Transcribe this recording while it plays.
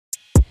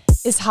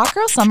Is Hot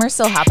Girl Summer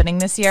still happening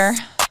this year?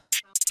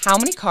 How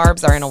many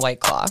carbs are in a White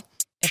Claw?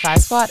 If I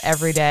squat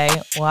every day,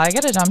 will I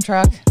get a dump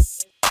truck?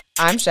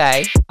 I'm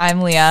Shay.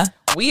 I'm Leah.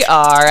 We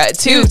are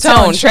Two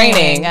Tone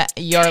Training.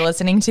 You're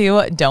listening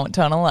to Don't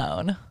Tone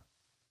Alone.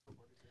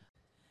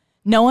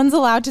 No one's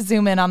allowed to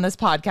zoom in on this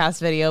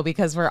podcast video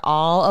because we're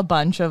all a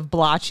bunch of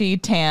blotchy,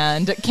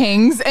 tanned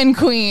kings and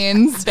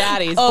queens.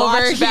 Baddies.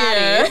 Over Blotch here.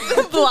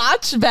 baddies.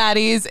 Blotch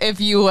baddies,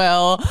 if you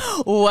will.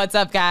 What's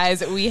up,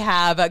 guys? We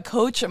have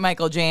Coach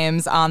Michael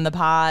James on the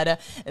pod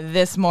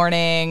this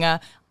morning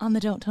on the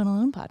Don't Tone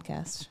Alone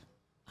podcast.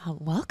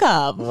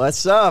 Welcome.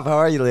 What's up? How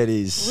are you,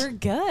 ladies? We're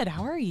good.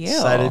 How are you?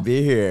 Excited to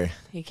be here.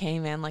 He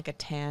came in like a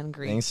tan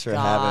Greek Thanks for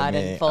god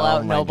having me. and full Oh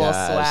out my noble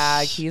gosh.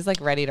 swag. He's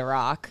like ready to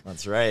rock.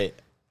 That's right.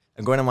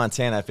 I'm going to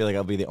Montana. I feel like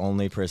I'll be the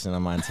only person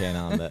in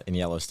Montana in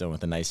Yellowstone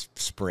with a nice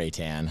spray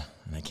tan,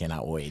 and I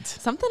cannot wait.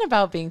 Something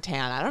about being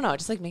tan. I don't know. It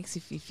just like makes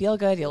you feel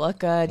good. You look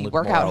good. You Look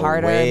work more out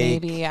harder.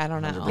 awake. Maybe. I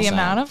don't know. 100%. The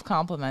amount of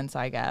compliments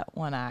I get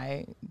when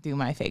I do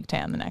my fake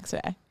tan the next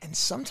day. And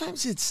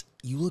sometimes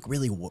you look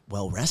really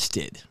well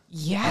rested.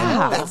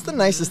 Yeah. That's the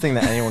nicest thing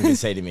that anyone can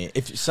say to me.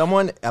 If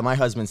someone, my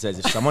husband says,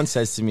 if someone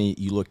says to me,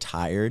 "You look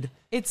tired,"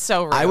 It's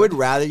so rude. I would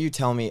rather you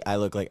tell me I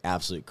look like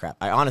absolute crap.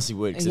 I honestly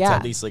would, because Yeah. it's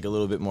at least like a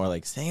little bit more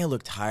like saying I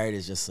look tired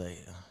is just like.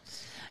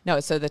 No,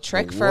 so the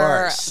trick The for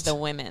worst. the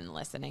women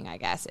listening, I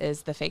guess,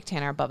 is the fake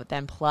tanner, but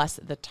then plus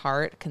the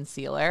Tarte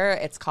concealer.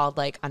 It's called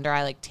like under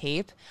eye like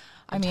tape.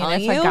 I I'm mean,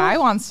 telling if you, a guy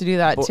wants to do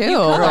that too, you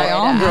could. by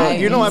all Girl,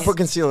 means. You know I put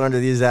concealer under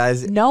these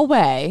eyes. no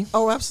way.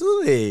 Oh,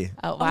 absolutely.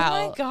 Oh Oh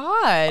wow. my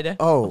god.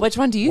 Oh, Which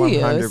one do you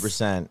use?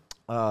 100%.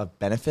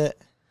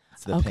 Benefit.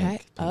 It's the Okay.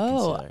 pink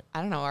Oh, concealer.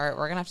 I don't know.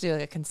 We're gonna have to do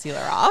like a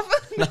concealer off.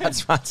 Not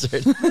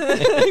sponsored.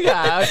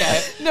 Yeah.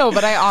 Okay. No,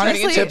 but I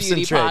honestly, Turning into a Tips and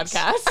beauty tricks.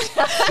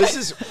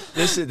 podcast.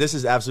 this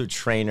is absolute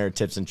trainer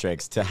tips and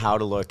tricks to how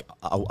to look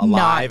not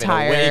alive and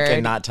tired. awake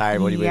and not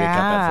tired when you wake up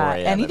at 4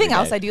 a.m. Anything every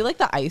else? day. I do like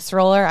the ice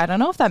roller. I don't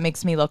know if that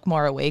makes me look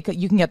more awake.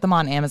 You can get them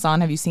on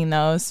Amazon. Have you seen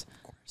those?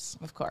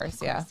 Of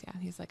course, yeah. Yeah.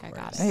 He's like, I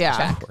got it. Yeah.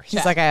 Check.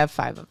 He's like, I have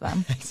 5 of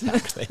them.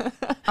 Exactly.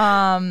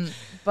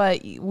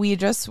 But we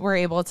just were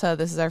able to,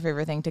 this is our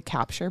favorite thing, to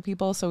capture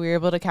people. So we were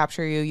able to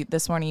capture you.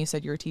 This morning you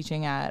said you were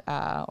teaching at,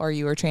 or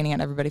you were training at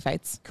Everybody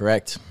Fights.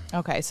 Correct.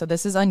 Okay, so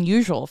this is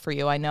unusual for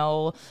you. I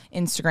know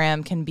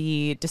Instagram can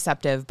be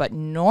deceptive, but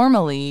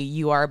normally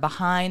you are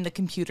behind the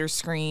computer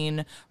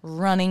screen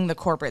running the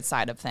corporate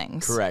side of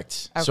things.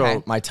 Correct. Okay.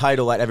 So my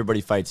title at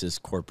Everybody Fights is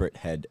corporate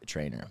head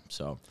trainer.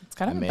 So It's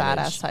kind of I a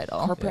manage- badass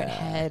title. Corporate Yeah,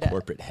 head.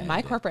 corporate head. Am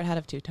I corporate head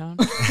of Two Tone?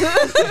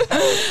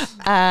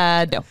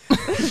 No.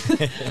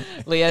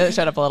 Leah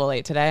showed up a little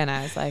late today, and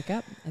I was like,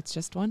 "Yep, it's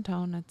just one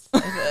tone."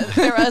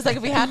 I was like,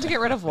 if we had to get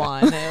rid of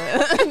one,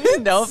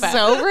 no offense.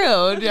 So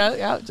rude.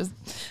 Yeah, just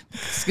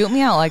scoot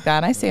me out like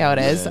that. I see how it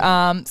is.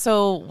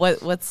 So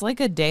what's like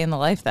a day in the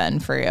life then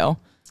for you? All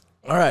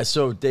right,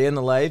 so day in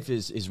the life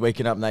is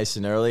waking up nice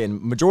and early, and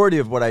majority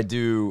of what I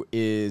do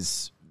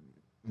is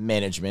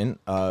management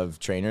of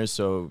trainers.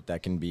 So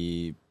that can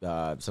be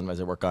sometimes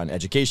I work on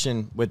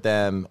education with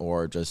them,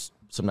 or just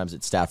sometimes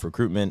it's staff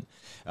recruitment.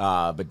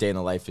 But day in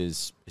the life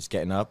is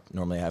getting up.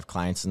 Normally I have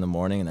clients in the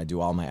morning, and I do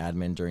all my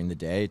admin during the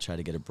day. Try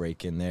to get a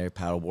break in there,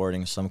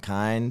 paddleboarding of some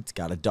kind.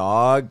 Got a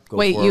dog. Go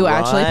Wait, for a you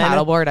actually run.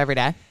 paddleboard every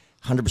day?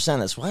 100%.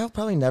 That's why I'll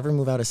probably never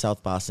move out of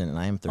South Boston, and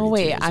I am 32 Oh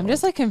wait, years I'm old.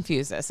 just like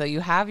confused. So you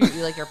have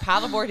your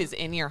paddleboard is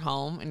in your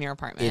home, in your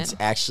apartment. It's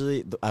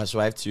actually, so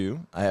I have 2.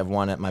 I have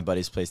one at my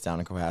buddy's place down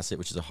in Cohasset,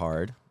 which is a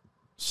hard.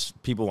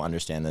 People will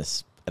understand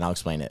this, and I'll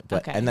explain it.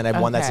 But Okay. And then I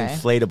have one that's Okay.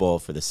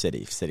 inflatable for the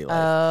city life.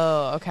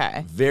 Oh,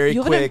 okay. Very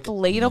You have an quick,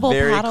 inflatable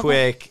very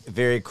paddleboard?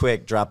 very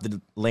quick. Drop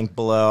the link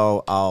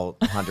below. I'll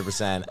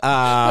 100%.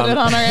 Put it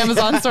on our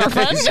Amazon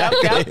storefront.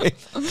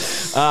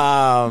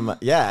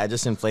 Yeah, I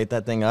just inflate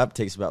that thing up.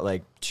 Takes about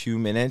like 2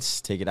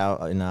 minutes. Take it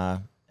out in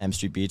M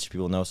Street Beach.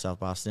 People know South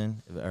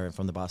Boston or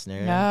from the Boston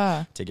area.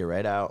 Yeah. Take it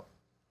right out.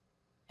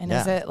 And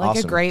Yeah, is it like a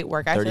awesome. great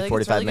workout? 30, I feel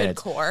like it's 45 really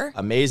minutes. good core.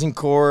 Amazing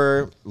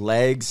core,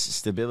 legs,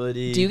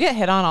 stability. Do you get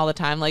hit on all the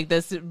time? Like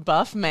this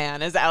buff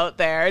man is out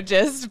there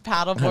just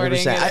paddleboarding.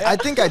 100%. I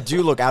think I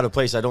do look out of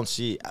place. I don't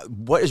see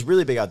what is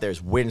really big out there is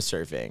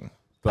windsurfing.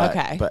 But,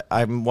 Okay. But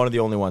I'm one of the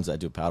only ones that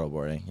do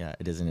paddleboarding. Yeah,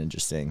 it isn't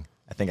interesting.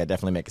 I think I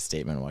definitely make a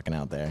statement walking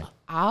out there.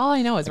 All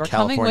I know is we're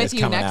coming California's with you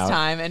coming next out.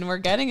 time, and we're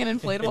getting an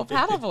inflatable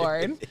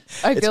paddleboard.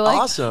 I It's feel like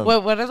awesome.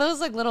 what are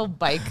those like little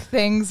bike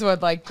things where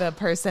like the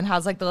person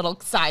has like the little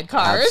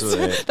sidecars?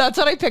 Absolutely. That's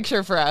what I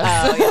picture for us.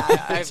 Oh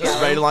yeah,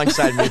 Just right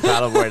alongside me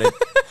paddleboarding.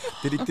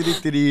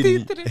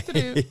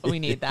 we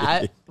need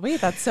that. Wait,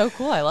 that's so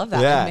cool. I love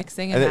that. Yeah,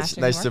 Mixing and it's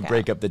matching. nice to workout.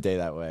 break up the day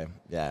that way.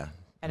 Yeah.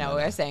 I know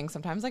we were saying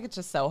sometimes like it's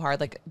just so hard,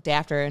 like day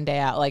after and day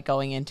out, like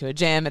going into a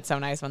gym. It's so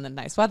nice when the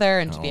nice weather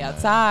and to be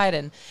outside.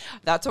 And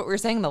that's what we were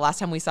saying the last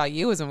time we saw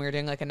you was when we were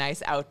doing like a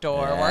nice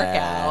outdoor Yeah,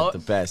 workout. the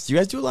best. Do you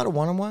guys do a lot of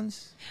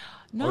one-on-ones?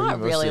 Not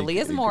really. mostly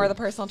Leah's more group?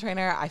 the personal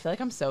trainer. I feel like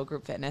I'm so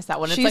group fitness that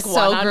when She's it's like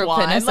so one group on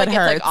one, fitness, like it it's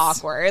like hurts.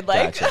 awkward.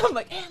 Like Gotcha. I'm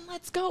like, and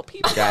let's go,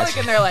 people. Gotcha. Like,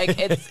 and they're like,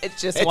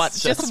 it's just one,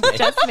 just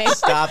me.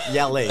 Stop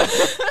yelling.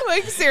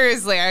 Like,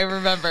 seriously, I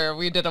remember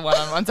we did a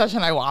one-on-one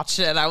session. I watched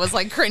it. I was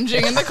like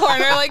cringing in the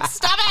corner, like,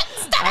 stop it,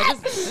 stop I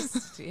it.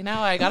 just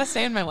I gotta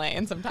stay in my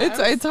lane sometimes.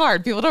 It's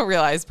hard. People don't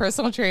realize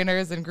personal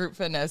trainers and group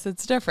fitness,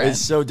 it's different. It's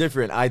so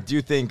different. I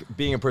do think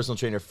being a personal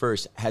trainer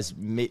first has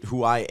made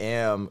who I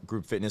am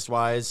group fitness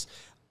wise.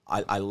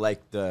 I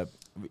like the,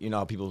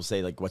 how people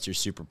say like, what's your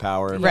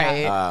superpower?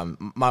 Right.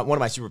 One of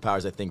my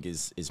superpowers, I think,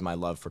 is my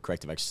love for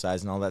corrective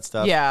exercise and all that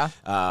stuff. Yeah.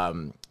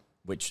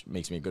 Which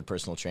makes me a good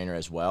personal trainer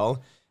as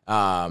well.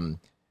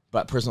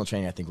 But personal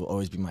training, I think, will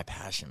always be my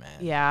passion, man.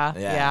 Yeah.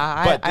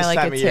 But I this like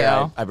time it of year,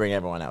 too. I bring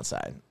everyone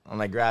outside. I'm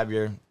like, grab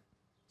your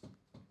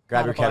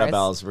Paddle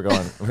kettlebells. We're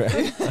going.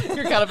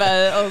 Your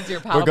kettlebell,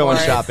 your paddle We're going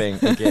boards. shopping.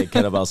 Okay,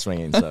 kettlebell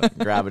swinging. So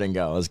grab it and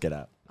go. Let's get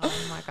out.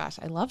 Oh my gosh,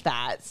 I love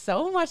that.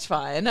 So much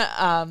fun.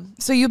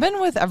 So you've been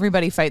with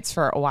Everybody Fights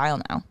for a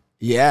while now.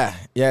 Yeah.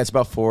 It's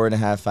about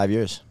 4.5, 5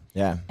 years.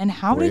 Yeah. And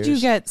how 4 did you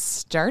years. get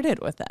started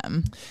with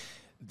them?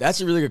 That's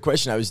a really good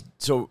question.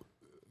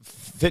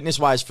 Fitness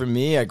wise for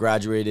me, I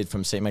graduated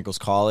from St. Michael's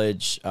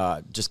College,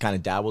 just kind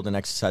of dabbled in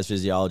exercise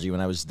physiology when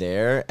I was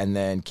there, and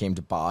then came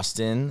to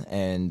Boston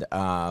and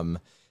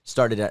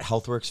started at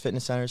HealthWorks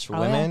Fitness Centers for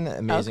Women.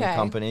 Amazing Okay.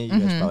 company. You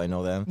guys probably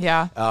know them.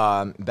 Yeah.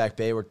 Back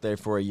Bay, worked there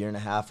for 1.5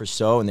 years or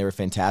so, and they were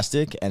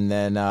fantastic. And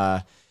then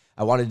I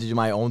wanted to do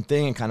my own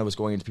thing and kind of was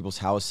going into people's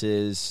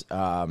houses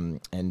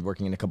and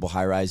working in a couple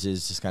high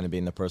rises, just kind of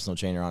being the personal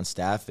trainer on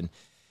staff. And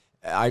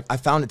I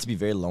found it to be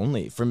very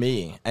lonely for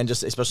me. And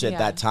just especially at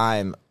that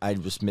time, I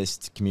just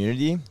missed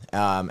community.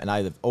 And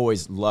I've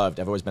always been a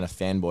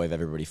fanboy of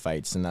Everybody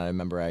Fights. And I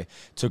remember I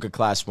took a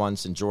class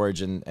once, and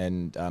George and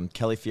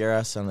Kelly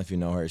Fieras, I don't know if you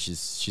know her.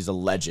 She's a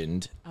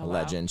legend.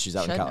 Legend. She's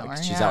out Should know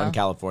her, out in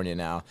California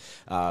now.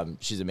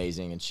 She's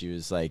amazing. And she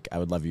was like, I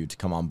would love you to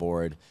come on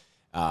board.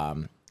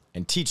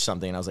 And teach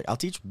something. And I was like, I'll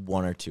teach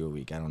 1 or 2 a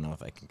week. I don't know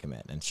if I can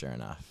commit. And sure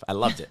enough, I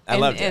loved it. I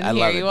loved it. and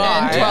here you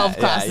are. And 12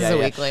 classes a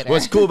week later.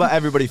 What's cool about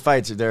Everybody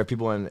Fights, there are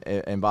people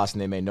in Boston,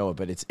 they may know it,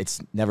 but it's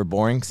never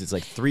boring because it's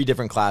like 3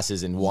 different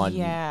classes in one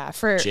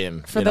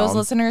gym. For those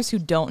listeners who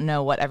don't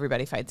know what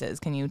Everybody Fights is,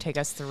 can you take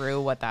us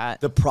through what that?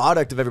 The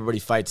product of Everybody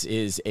Fights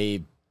is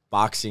a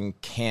boxing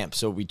camp.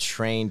 So we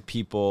train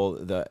people,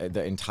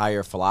 the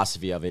entire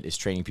philosophy of it is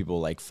training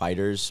people like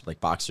fighters, like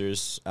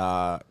boxers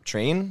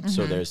train.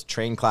 So there's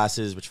train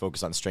classes, which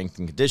focus on strength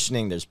and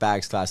conditioning. There's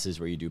bags classes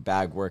where you do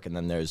bag work. And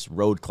then there's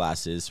road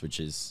classes, which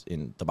is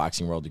in the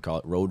boxing world, you call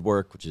it road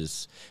work, which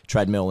is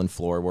treadmill and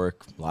floor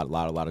work. A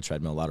lot of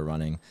treadmill, a lot of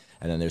running.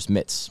 And then there's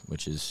mitts,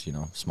 which is,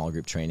 small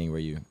group training where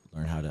you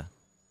learn how to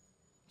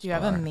Do you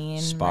have a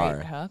mean spar.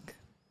 right hook?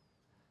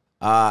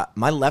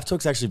 My left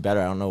hook's actually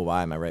better. I don't know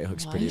why. My right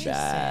hook's pretty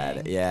bad.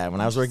 Interesting. Yeah,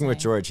 when I was working with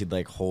George, he'd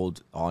like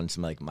hold on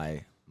to like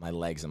my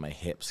legs and my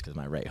hips because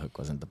my right hook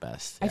wasn't the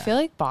best. I feel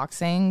like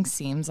boxing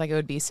seems like it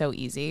would be so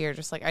easy. You're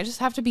just like, I just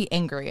have to be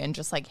angry and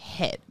just like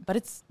hit.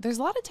 But there's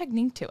a lot of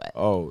technique to it.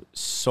 Oh,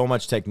 so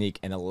much technique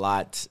and a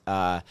lot.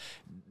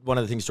 One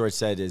of the things George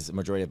said is the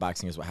majority of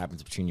boxing is what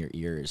happens between your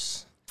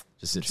ears.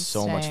 Just it's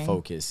so much Interesting.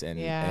 focus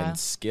and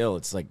skill.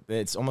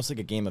 It's almost like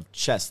a game of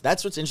chess.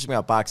 That's what's interesting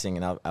about boxing,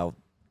 and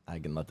I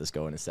can let this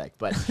go in a sec,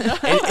 but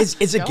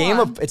it's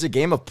a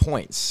game of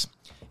points,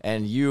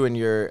 and you and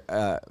your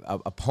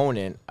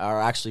opponent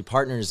are actually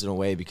partners in a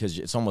way because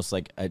it's almost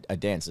like a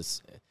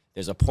dance.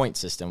 There's a point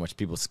system which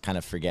people kind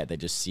of forget. They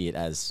just see it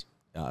as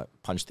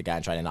punch the guy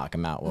and try to knock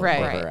him out or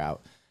her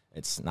out.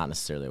 It's not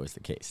necessarily always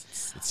the case.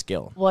 It's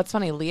skill. Well, it's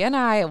funny. Leah and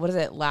I,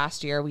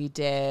 last year we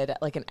did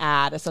like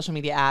a social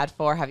media ad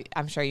for,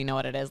 I'm sure you know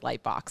what it is,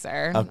 Light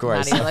Boxer. Of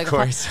course, Not even, of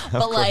course.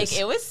 But like,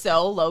 it was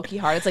so low-key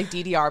hard. It's like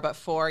DDR, but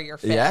for your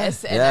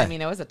fitness. And I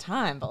mean, it was a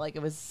time, but like,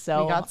 it was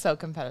so... We got so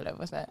competitive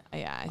with it.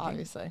 Yeah, I think,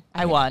 obviously.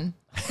 I won.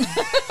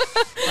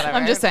 whatever.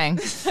 I'm just saying.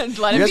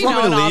 Let You it guys be want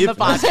me known to on leave? the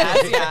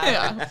podcast.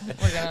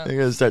 Yeah. You're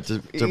gonna start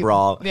to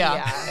brawl. Yeah,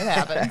 Yeah. it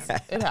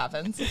happens. It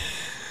happens. That's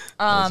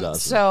awesome.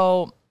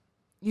 So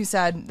you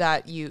said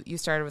that you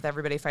started with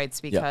Everybody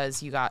Fights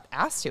because you got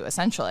asked to,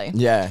 essentially.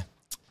 Yeah.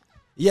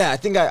 I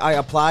think I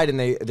applied and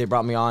they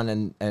brought me on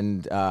and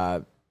then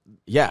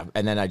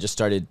I just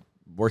started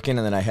working,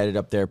 and then I headed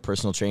up their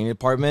personal training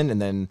department,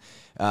 and then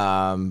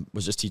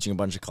was just teaching a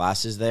bunch of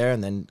classes there,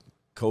 and then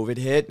COVID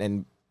hit,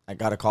 and I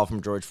got a call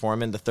from George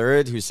Foreman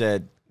III, who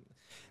said,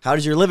 "How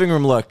does your living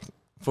room look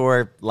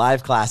for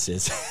live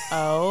classes?"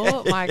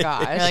 Oh my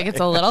gosh. You're like, it's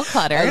a little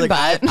cluttered, like,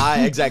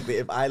 but exactly.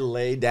 If I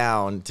lay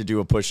down to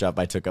do a push-up,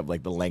 I took up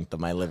like the length of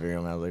my living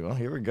room. I was like, well,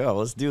 here we go.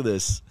 Let's do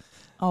this.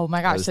 oh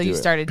my gosh. Let's So do you it.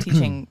 started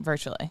teaching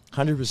virtually.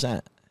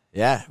 100%.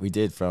 Yeah, we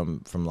did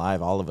from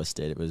live. All of us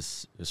did. It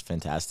was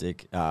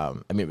fantastic. I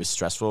mean, it was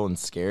stressful and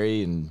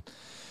scary and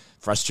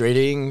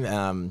frustrating.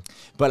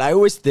 But I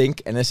always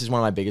think, and this is one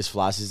of my biggest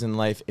philosophies in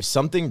life, if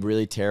something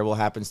really terrible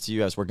happens to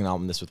you, I was working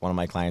on this with one of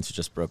my clients who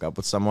just broke up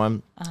with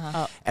someone.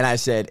 And I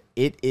said,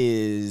 it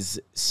is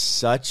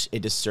such a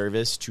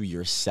disservice to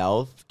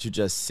yourself to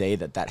just say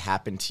that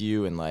happened to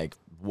you and like,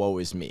 woe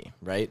is me,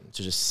 right?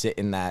 To just sit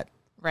in that.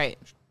 Right.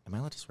 Am I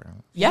allowed to swear?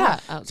 Yeah.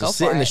 Just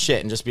sit in the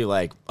shit and just be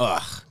like,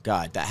 ugh,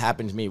 God, that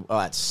happened to me. Oh,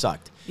 that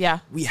sucked. Yeah.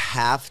 We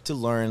have to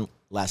learn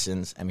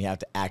lessons and we have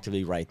to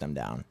actively write them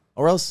down.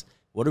 Or else,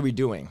 what are we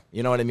doing?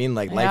 You know what I mean?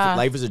 Like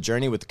life is a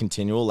journey with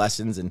continual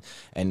lessons,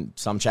 and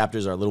some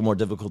chapters are a little more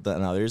difficult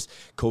than others.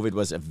 COVID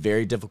was a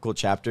very difficult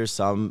chapter.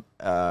 Some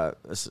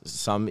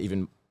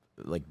even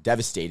like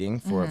devastating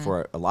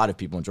for a lot of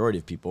people, majority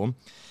of people.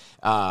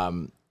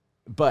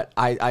 But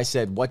I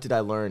said, what did I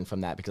learn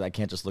from that? Because I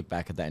can't just look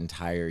back at that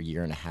entire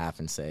year and a half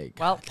and say,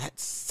 well, that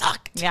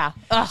sucked. Yeah.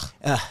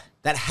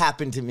 That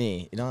happened to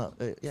me. You know,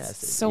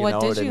 So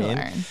what did you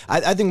learn?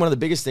 I think one of the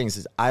biggest things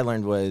is I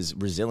learned was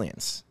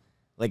resilience.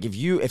 Like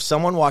if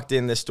someone walked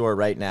in this store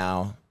right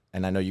now,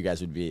 and I know you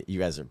guys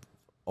are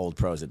old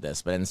pros at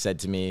this, but and said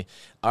to me,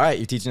 all right,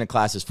 you're teaching a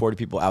class, there's 40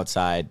 people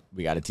outside,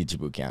 we got to teach a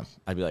boot camp.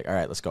 I'd be like, all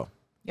right, let's go.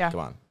 Yeah. Come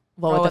on.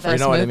 What would the first You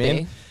know what I move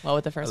mean? be? What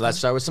would the first Let's move?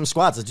 start with some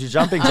squats. Let's do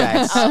jumping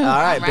jacks. All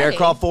right, bear ready.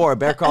 crawl forward,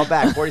 bear crawl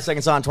back, 40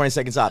 seconds on, 20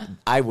 seconds off.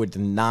 I would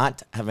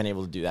not have been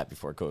able to do that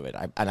before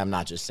COVID. And I'm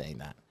not just saying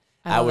that.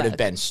 I would have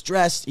been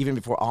stressed even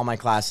before all my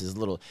classes, a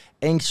little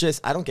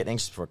anxious. I don't get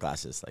anxious before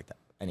classes like that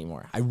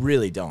anymore. I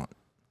really don't.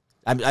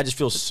 I just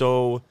feel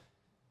so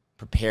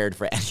prepared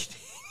for anything.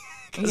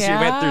 Because we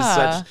went through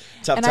such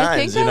tough and times, I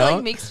think that you know?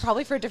 like makes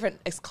probably for a different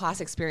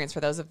class experience for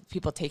those of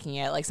people taking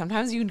it. Like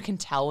sometimes you can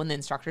tell when the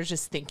instructor is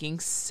just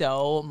thinking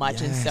so much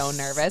and so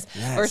nervous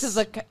versus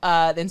like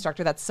the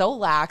instructor that's so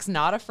lax,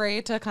 not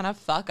afraid to kind of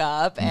fuck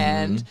up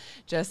and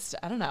just,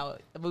 I don't know.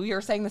 We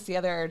were saying this the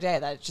other day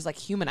that it just like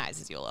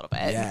humanizes you a little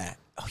bit. Yeah.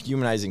 Oh,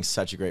 humanizing is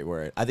such a great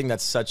word. I think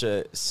that's such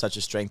a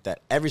strength that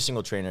every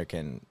single trainer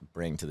can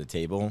bring to the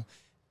table.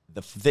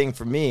 The thing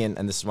for me,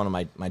 and this is one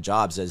of my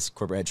jobs as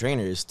corporate head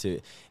trainer, is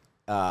to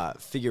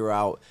figure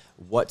out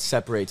what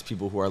separates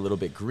people who are a little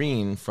bit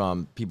green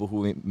from people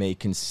who we may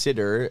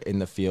consider in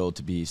the field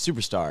to be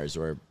superstars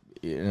or,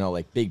 you know,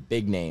 like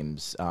big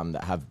names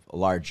that have a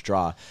large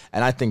draw.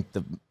 And I think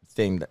the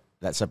thing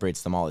that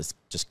separates them all is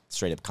just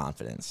straight up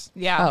confidence.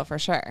 Yeah. Oh, for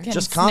sure.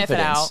 Just sniff it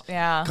confidence. out.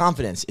 Yeah.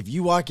 Confidence. If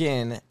you walk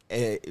in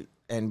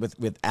and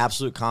with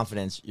absolute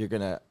confidence, you're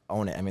going to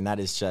own it. I mean,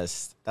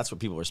 that's what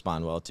people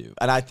respond well to.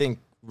 And I think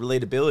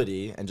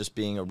relatability and just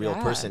being a real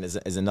person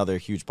is another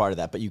huge part of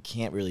that. But you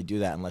can't really do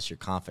that unless you're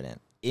confident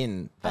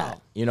in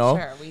that, you know?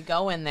 Sure. We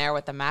go in there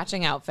with the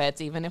matching outfits,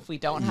 even if we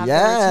don't have the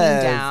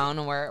routine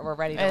down, we're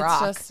ready to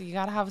rock. It's just, you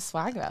got to have a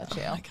swag about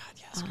you. Oh my God,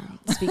 yes,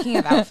 girl. Speaking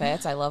of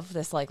outfits, I love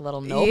this like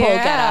little Noble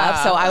Yeah.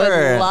 getup. So I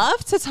would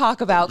love to talk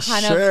about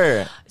kind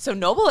of. So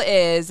Noble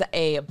is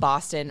a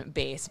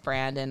Boston-based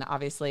brand, and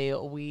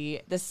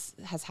obviously this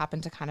has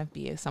happened to kind of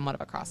be somewhat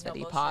of a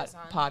CrossFit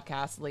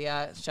podcast.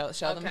 Leah, show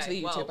them to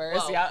the YouTubers.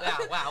 Whoa. Yeah,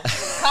 Wow.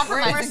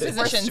 Compromising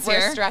positions we're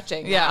here.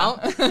 stretching. Yeah.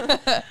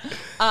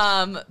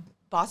 Now.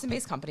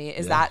 Boston-based company.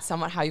 Is that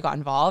somewhat how you got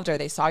involved, or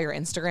they saw your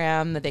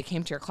Instagram, that they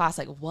came to your class?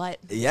 Like what?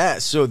 Yeah,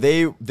 so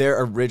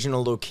their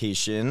original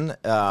location,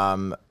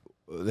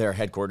 their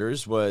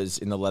headquarters was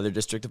in the Leather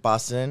District of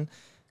Boston.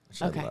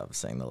 Which I love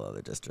saying the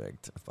Leather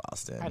District of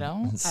Boston. I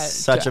don't. It's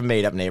such a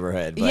made up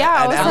neighborhood. But, Yeah,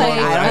 I was like,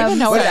 I don't even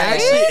know what what it that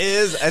actually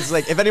is. It's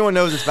like, if anyone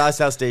knows it's Fast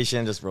South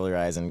Station, just roll your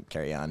eyes and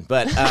carry on.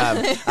 But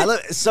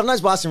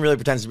sometimes Boston really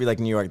pretends to be like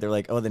New York. They're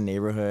like, oh, the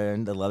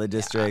neighborhood, the Leather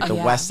District, the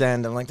West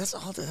End. I'm like, that's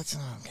okay.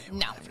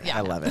 No, Whatever. yeah.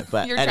 I love it.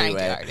 But You're anyway,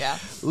 trying too hard, yeah.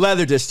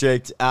 Leather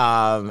District,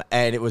 and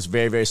it was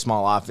very, very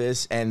small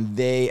office. And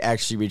they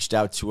actually reached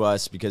out to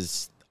us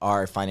because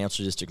our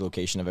financial district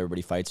location of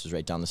Everybody Fights was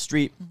right down the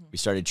street. We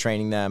started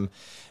training them.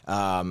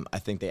 I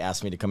think they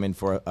asked me to come in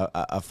for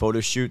a photo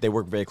shoot. They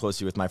work very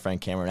closely with my friend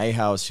Cameron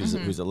Ahaus,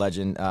 who's a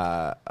legend,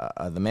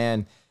 the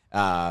man.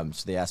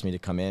 So they asked me to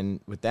come in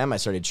with them. I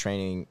started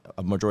training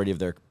a majority of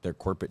their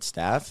corporate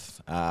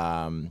staff,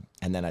 and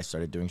then I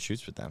started doing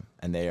shoots with them.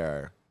 And they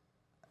are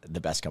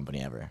the best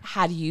company ever.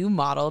 Had you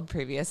modeled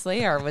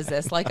previously, or was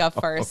this like a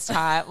first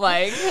time?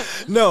 Like,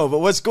 no, but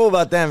what's cool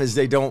about them is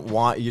they don't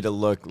want you to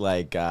look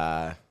like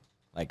a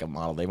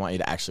model. They want you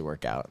to actually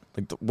work out.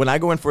 Like when I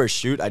go in for a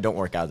shoot, I don't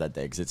work out that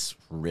day because it's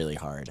really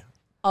hard.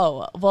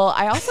 oh, well,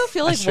 I also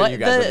feel like sure you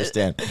guys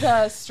understand.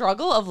 the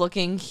struggle of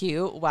looking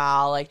cute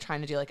while like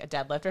trying to do like a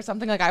deadlift or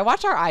something. Like I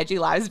watch our IG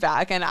lives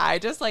back and I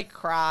just like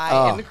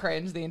cry and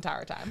cringe the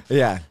entire time.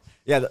 Yeah.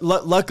 Yeah,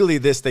 luckily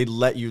they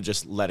let you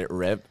just let it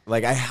rip.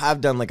 Like I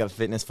have done like a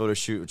fitness photo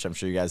shoot, which I'm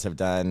sure you guys have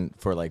done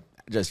for like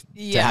just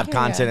to have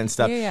content and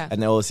stuff. Yeah.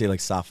 And they always say like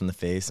soften the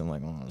face. I'm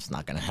like, oh, it's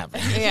not gonna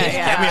happen. Yeah.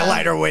 Get me a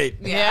lighter weight.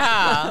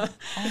 Yeah.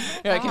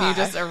 You're like, can you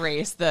just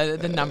erase the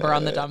number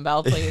on the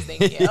dumbbell, please?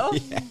 Thank you.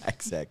 Yeah,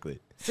 exactly.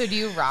 So do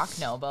you rock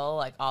Noble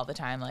like all the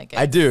time? Like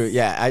I do.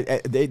 Yeah,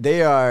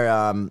 they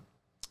are.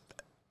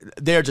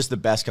 they're just the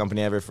best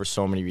company ever for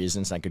so many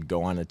reasons. I could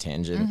go on a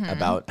tangent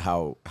about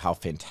how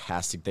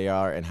fantastic they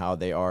are and how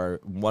they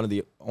are one of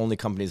the only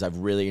companies I've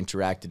really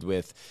interacted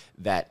with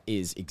that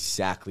is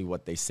exactly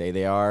what they say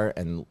they are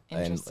and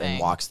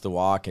walks the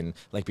walk. And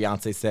like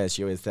Beyonce says,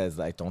 she always says,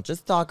 like, don't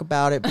just talk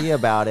about it, be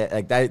about it.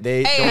 Like they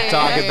don't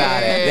talk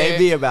about it, they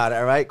be about it.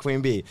 All right,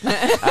 Queen Bee.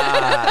 Get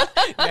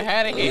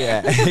out of here.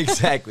 Yeah,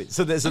 exactly.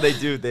 So they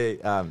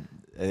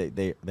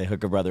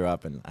hook a brother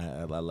up, and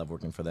I love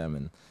working for them.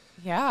 And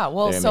yeah,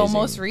 well, so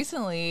most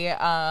recently,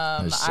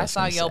 I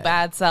saw your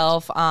bad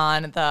self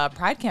on the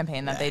Pride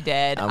campaign that they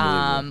did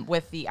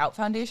with the Out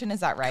Foundation. Is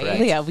that right?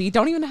 Correct. Yeah, we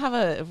don't even have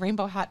a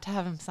rainbow hat to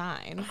have him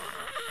sign.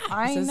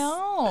 I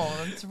know.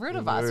 It's rude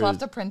of us. We'll have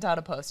to print out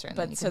a poster. And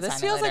but so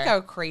this feels like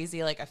a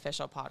crazy, like,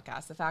 official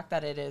podcast. The fact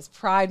that it is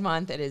Pride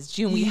Month, it is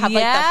June. We have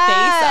like the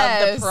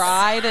face of the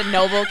Pride and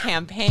Noble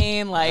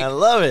campaign. Like, I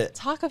love it.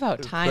 Talk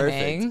about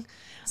timing. Perfect.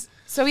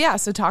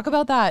 So talk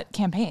about that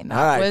campaign.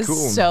 That was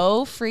cool.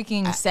 So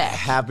freaking sick.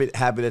 Happy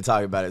to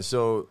talk about it.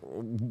 So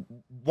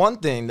one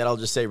thing that I'll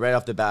just say right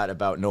off the bat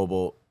about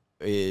Noble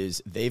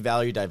is they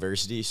value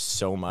diversity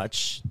so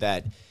much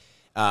that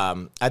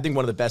I think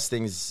one of the best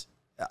things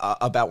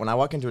about when I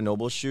walk into a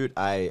Noble shoot,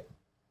 I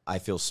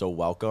feel so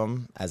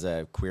welcome as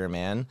a queer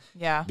man.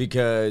 Yeah.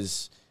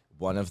 Because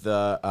one of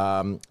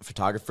the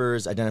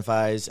photographers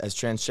identifies as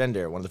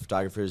transgender. One of the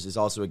photographers is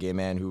also a gay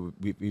man who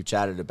we've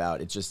chatted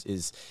about. It just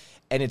is...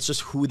 And it's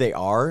just who they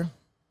are,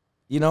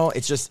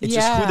 it's just who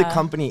the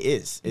company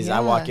is. I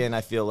walk in, I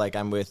feel like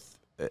I'm with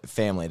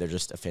family. They're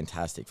just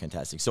fantastic.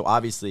 So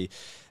obviously,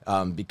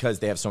 because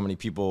they have so many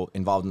people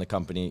involved in the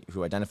company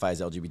who identify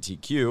as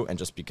LGBTQ, and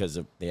just because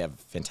they have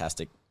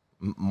fantastic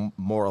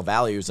moral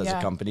values as a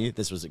company,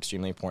 this was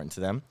extremely important to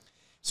them.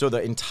 So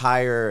the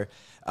entire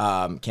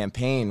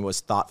campaign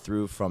was thought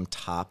through from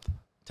top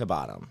to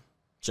bottom,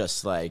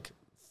 just like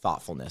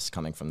thoughtfulness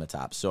coming from the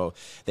top. So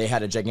they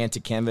had a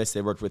gigantic canvas.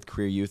 They worked with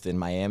queer youth in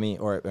Miami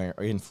or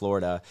in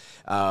Florida.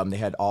 They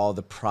had all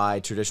the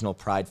traditional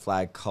Pride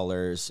flag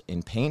colors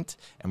in paint,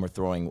 and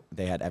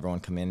they had everyone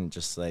come in and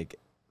just like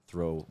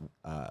throw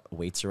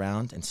weights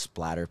around and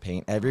splatter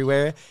paint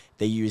everywhere.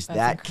 They used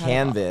that incredible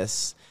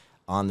canvas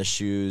on the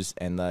shoes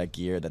and the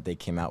gear that they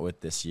came out with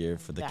this year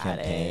for the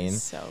campaign.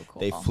 Is so cool.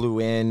 They flew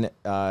in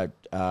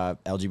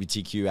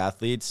LGBTQ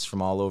athletes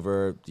from all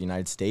over the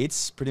United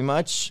States, pretty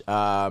much,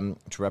 to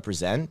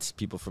represent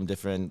people from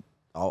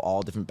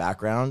all different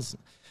backgrounds,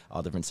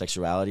 all different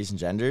sexualities and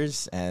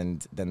genders.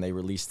 And then they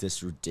released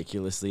this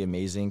ridiculously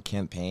amazing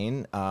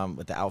campaign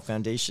with the Out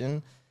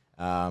Foundation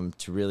to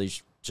really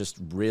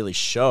really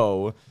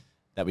show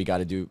that we got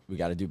to do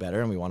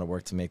better, and we want to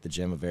work to make the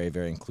gym a very,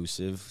 very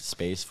inclusive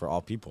space for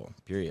all people,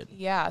 period.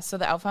 Yeah, so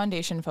the Out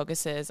Foundation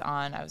focuses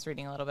on, I was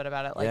reading a little bit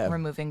about it, like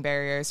removing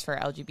barriers for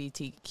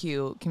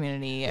LGBTQ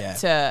community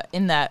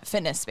in that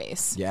fitness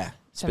space. Yeah,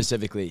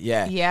 specifically,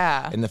 yeah.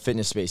 Yeah. In the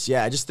fitness space.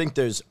 Yeah, I just think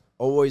there's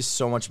always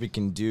so much we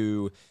can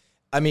do.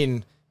 I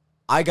mean,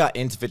 I got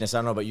into fitness, I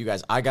don't know about you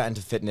guys, I got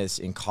into fitness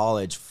in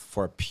college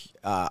for,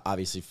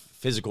 obviously,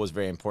 physical was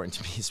very important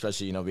to me,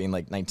 especially, being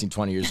like 19,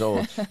 20 years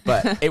old.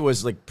 But it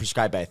was like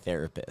prescribed by a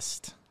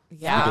therapist.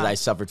 Yeah. Because I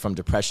suffered from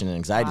depression and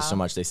anxiety so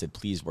much, they said,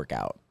 please work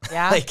out.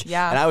 Yeah.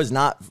 And I was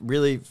not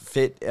really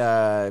fit.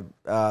 I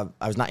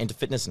was not into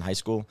fitness in high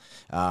school.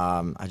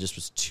 I just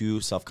was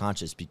too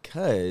self-conscious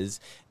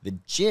because the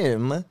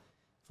gym,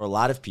 for a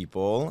lot of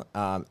people,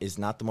 is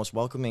not the most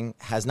welcoming,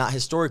 has not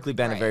historically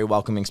been a very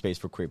welcoming space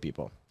for queer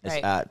people.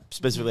 Right.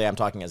 Specifically, I'm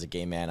talking as a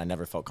gay man. I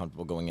never felt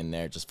comfortable going in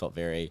there. It just felt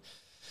very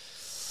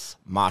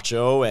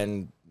macho,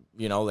 and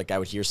like I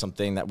would hear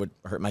something that would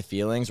hurt my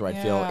feelings, or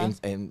I'd feel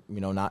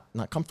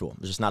not comfortable.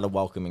 It's just not a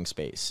welcoming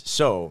space.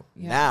 So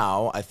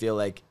now I feel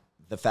like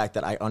the fact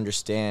that I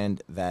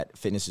understand that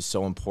fitness is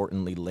so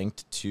importantly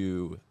linked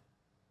to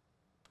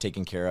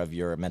taking care of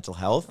your mental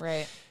health.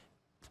 Right.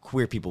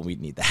 Queer people, we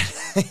need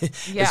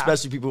that.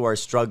 Especially people who are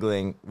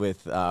struggling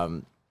with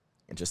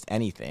just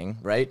anything,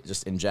 right?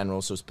 Just in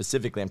general. So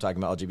specifically, I'm talking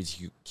about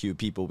LGBTQ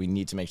people. We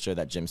need to make sure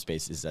that gym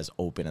space is as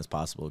open as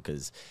possible,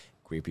 because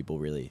queer people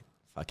really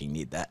fucking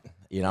need that,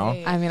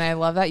 Right. I mean, I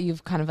love that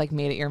you've kind of like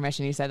made it your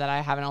mission. You said that I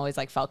haven't always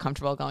like felt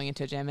comfortable going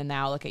into a gym, and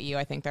now look at you.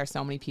 I think there's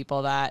so many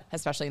people that,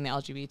 especially in the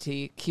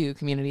LGBTQ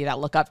community, that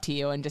look up to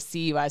you and just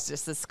see you as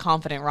just this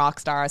confident rock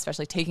star,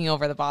 especially taking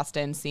over the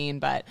Boston scene.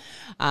 But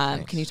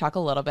can you talk a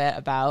little bit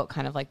about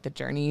kind of like the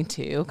journey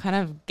to kind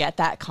of get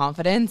that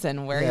confidence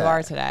and where you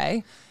are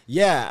today?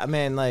 Yeah, I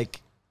mean,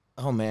 like,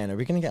 oh man, are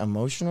we gonna get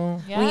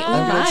emotional? Yeah.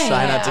 I'm gonna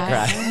try not to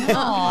cry.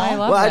 I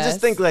love Well, this. I just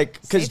think like,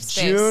 because Safe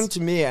space. June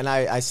to me, and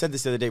I said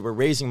this the other day, we're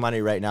raising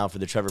money right now for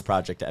the Trevor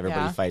Project that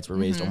Everybody Fights. We're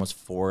raised almost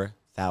 $4,000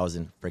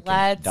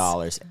 freaking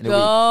dollars in a week.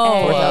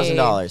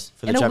 $4,000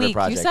 for the Trevor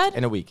Project you said?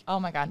 in a week. Oh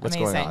my God, what's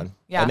amazing. going on?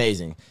 Yeah.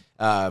 Amazing.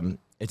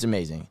 It's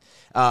amazing.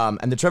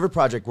 And the Trevor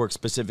Project works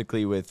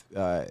specifically with,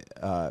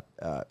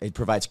 it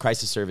provides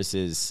crisis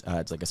services.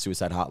 It's like a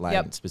suicide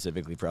hotline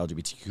specifically for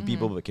LGBTQ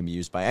people, but it can be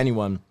used by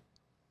anyone.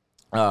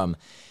 And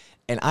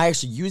I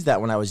actually used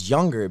that when I was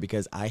younger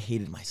because I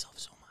hated myself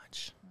so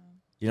much.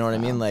 You know what I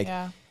mean? Like,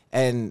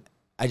 and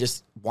I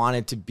just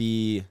wanted to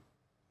be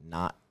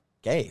not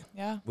gay.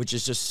 Yeah. Which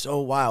is just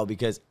so wild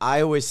because I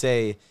always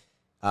say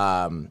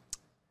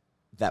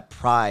that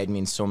pride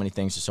means so many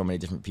things to so many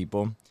different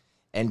people.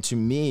 And to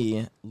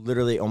me,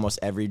 literally almost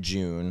every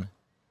June,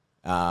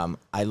 I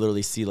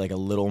literally see like a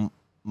little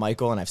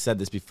Michael, and I've said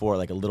this before,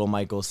 like a little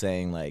Michael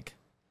saying like,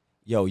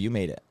 yo, you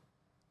made it.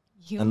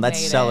 And let's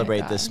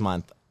celebrate this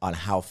month on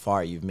how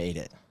far you've made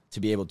it. To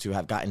be able to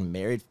have gotten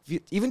married,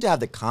 even to have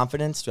the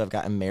confidence to have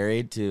gotten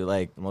married to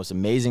like the most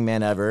amazing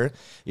man ever.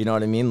 You know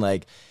what I mean?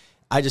 Like,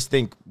 I just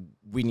think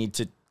we need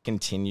to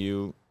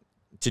continue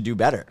to do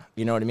better.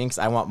 You know what I mean? Because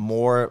I want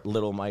more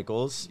little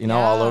Michaels, you know,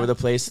 all over the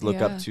place to look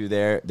up to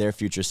their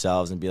future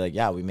selves and be like,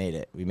 yeah, we made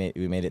it. We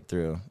made it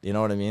through. You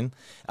know what I mean?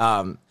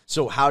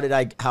 So how did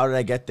I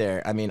get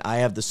there? I mean, I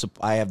have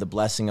the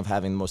blessing of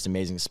having the most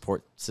amazing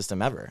support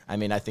system ever. I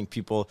mean, I think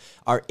people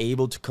are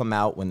able to come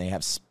out when they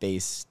have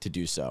space to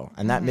do so.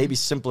 And that may be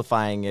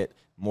simplifying it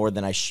more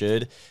than I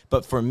should.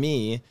 But for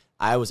me,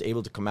 I was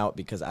able to come out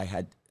because I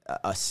had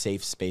a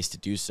safe space to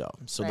do so.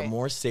 So the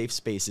more safe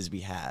spaces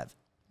we have,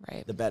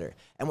 the better.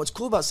 And what's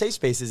cool about safe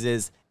spaces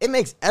is it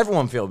makes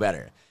everyone feel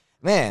better.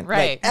 Man,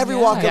 like every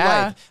walk of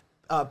life.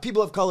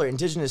 People of color,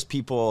 indigenous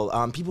people,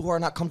 people who are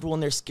not comfortable in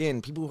their skin,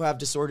 people who have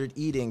disordered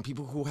eating,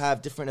 people who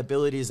have different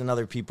abilities than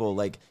other people,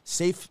 like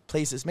safe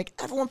places make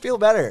everyone feel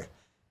better.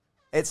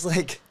 It's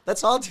like,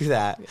 let's all do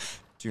that.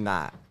 Do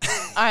not.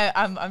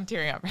 I'm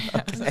tearing up right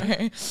now.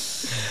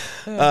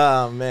 Sorry.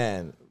 Oh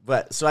man.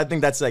 But so I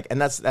think that's like,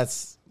 and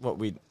that's what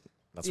we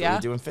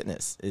do in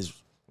fitness is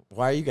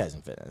why are you guys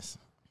in fitness?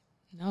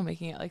 No,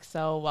 making it like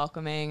so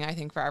welcoming, I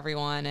think, for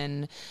everyone.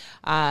 And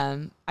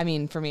I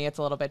mean, for me, it's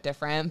a little bit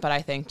different, but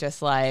I think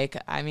just like,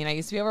 I mean, I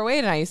used to be overweight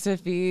and I used to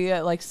be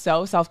like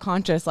so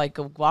self-conscious, like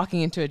walking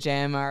into a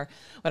gym or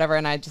whatever.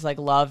 And I just like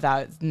love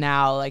that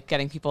now, like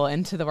getting people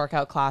into the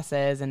workout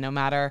classes, and no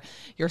matter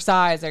your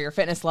size or your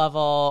fitness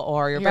level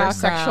or your background,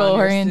 sexual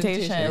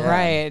orientation,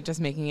 right? Just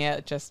making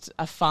it just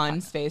a fun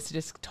space to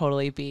just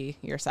totally be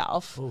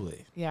yourself.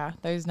 Totally. Yeah.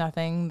 There's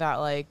nothing that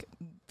like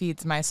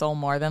feeds my soul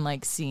more than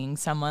like seeing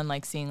someone,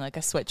 like seeing like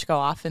a switch go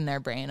off in their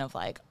brain of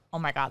like, oh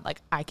my God,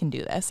 like I can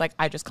do this. Like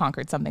I just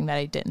conquered something that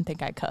I didn't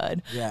think I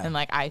could. Yeah. And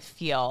like I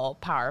feel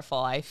powerful.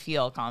 I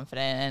feel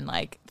confident. And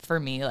like for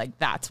me, like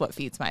that's what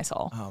feeds my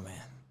soul. Oh man,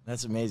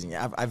 that's amazing.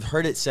 I've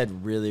heard it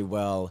said really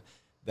well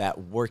that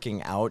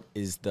working out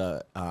is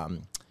the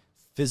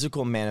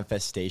physical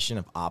manifestation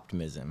of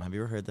optimism. Have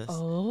you ever heard this?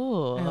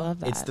 Oh, I love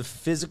that. It's the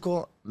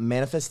physical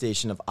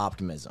manifestation of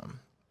optimism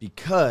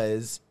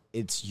because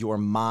it's your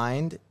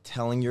mind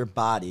telling your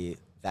body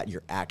that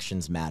your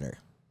actions matter.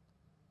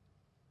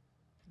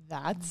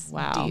 That's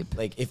deep.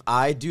 Like if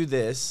I do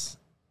this,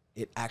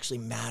 it actually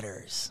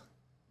matters.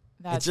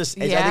 That's I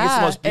think it's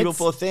the most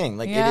beautiful thing.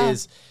 Like it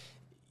is,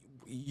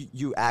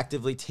 you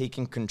actively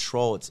taking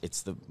control.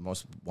 It's the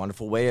most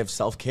wonderful way of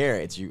self-care.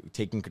 It's you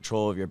taking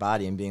control of your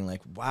body and being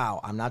like, wow,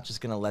 I'm not just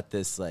going to let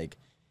this like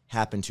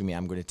happen to me.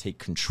 I'm going to take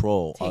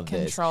control of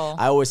this.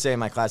 I always say in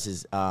my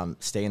classes,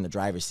 stay in the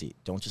driver's seat.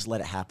 Don't just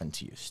let it happen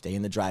to you. Stay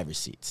in the driver's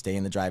seat. Stay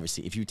in the driver's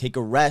seat. If you take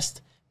a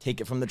rest,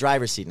 take it from the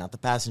driver's seat, not the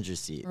passenger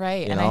seat.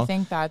 Right. And I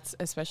think that's,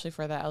 especially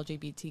for the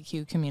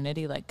LGBTQ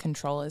community, like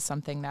control is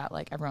something that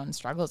like everyone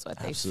struggles with.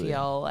 Absolutely. They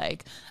feel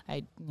like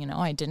I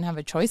didn't have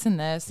a choice in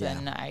this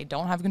and I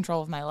don't have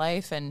control of my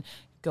life. And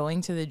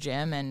going to the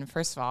gym, and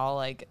first of all,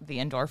 like the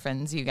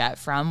endorphins you get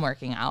from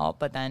working out,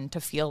 but then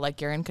to feel like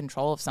you're in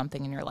control of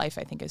something in your life,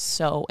 I think is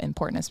so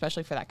important,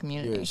 especially for that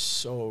community. You're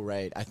so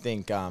right. I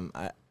think, and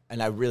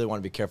I really want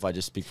to be careful. I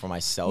just speak for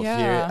myself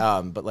here.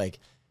 But like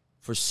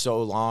for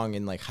so long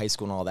in like high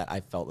school and all that, I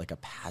felt like a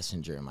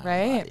passenger in my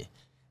own body.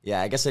 Yeah,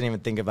 I guess I didn't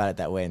even think about it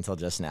that way until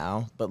just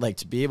now. But like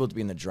to be able to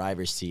be in the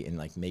driver's seat and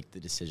like make the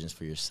decisions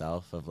for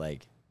yourself of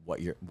like what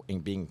you're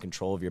being in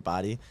control of your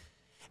body.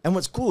 And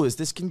what's cool is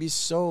this can be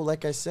so,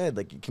 like I said,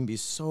 like it can be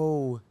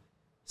so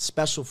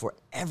special for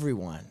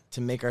everyone to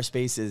make our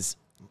spaces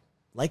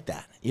like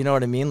that. You know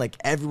what I mean? Like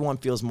everyone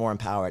feels more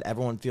empowered.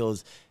 Everyone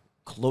feels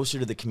closer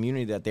to the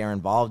community that they're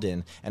involved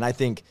in. And I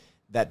think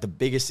that the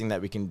biggest thing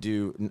that we can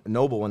do,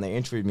 Noble, when they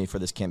interviewed me for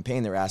this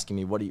campaign, they were asking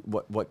me,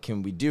 what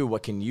can we do?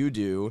 What can you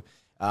do?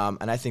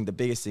 And I think the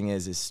biggest thing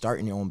is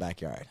start in your own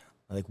backyard.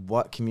 Like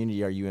what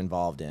community are you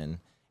involved in?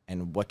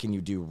 And what can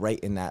you do right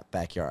in that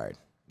backyard?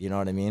 You know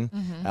what I mean?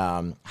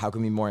 Mm-hmm. How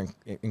can we be more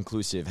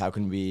inclusive? How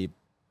can we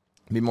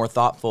be more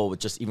thoughtful with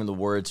just even the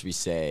words we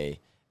say?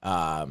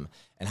 And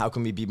how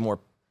can we be more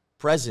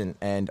present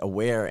and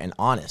aware and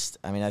honest?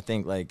 I mean, I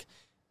think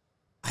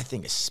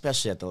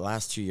especially at the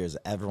last 2 years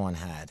everyone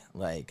had,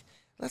 like,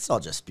 let's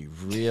all just be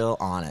real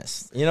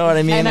honest. You know what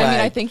I mean? And I mean,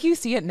 I think you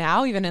see it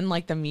now, even in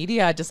like the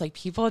media, just like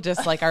people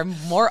just like are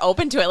more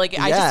open to it. Like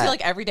I just feel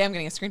like every day I'm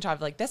getting a screenshot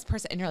of like this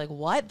person, and you're like,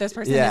 what? This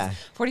person is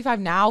 45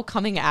 now,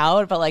 coming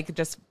out, but like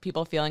just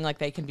people feeling like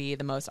they can be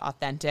the most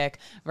authentic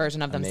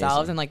version of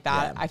themselves, and like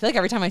that. I feel like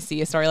every time I see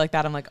a story like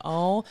that, I'm like,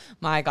 oh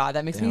my God,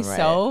 that makes me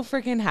so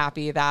freaking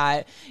happy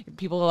that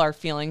people are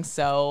feeling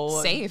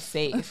so safe.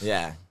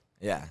 Yeah.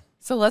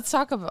 So let's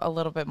talk a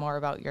little bit more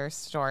about your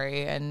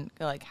story and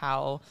like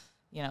how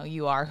you know,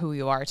 you are who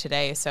you are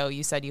today. So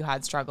you said you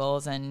had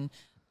struggles, and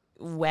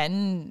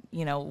when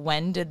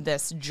did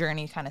this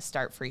journey kind of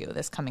start for you,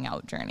 this coming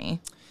out journey?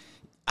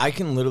 I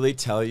can literally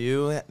tell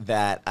you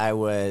that it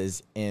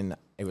was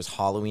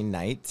Halloween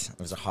night. It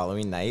was a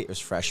Halloween night. It was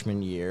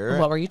freshman year.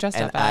 What were you dressed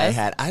up as?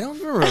 I don't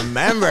even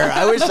remember.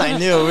 I wish I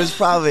knew. It was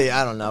probably,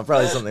 I don't know,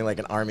 probably something like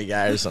an army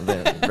guy or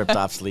something. Ripped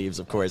off sleeves,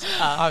 of course.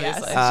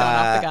 Obviously. Showing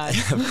off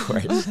the gun. Of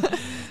course.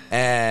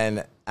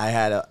 And I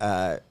had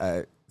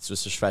this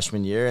was just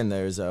freshman year, and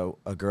there's a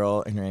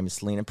girl, and her name is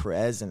Selena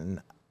Perez,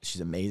 and she's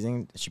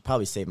amazing. She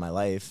probably saved my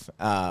life.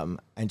 And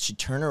she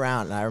turned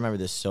around, and I remember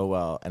this so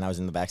well, and I was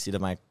in the backseat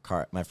of my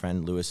car, my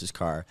friend Lewis's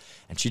car,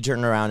 and she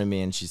turned around to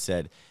me, and she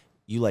said,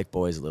 "You like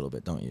boys a little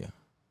bit, don't you?" And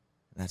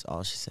that's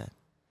all she said.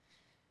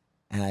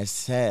 And I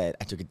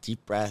took a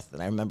deep breath,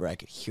 and I remember I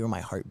could hear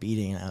my heart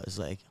beating, and I was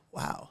like,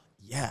 wow,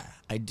 yeah,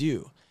 I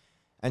do.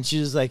 And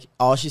she was like,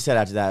 all she said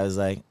after that was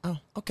like, "Oh,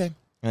 okay."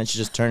 And then she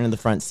just turned in the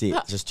front seat,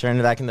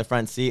 back in the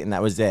front seat, and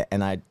that was it.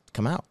 And I'd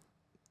come out.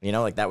 You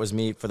know, like that was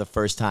me for the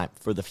first time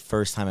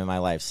in my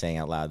life saying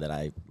out loud that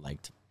I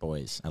liked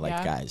boys. I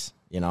liked guys,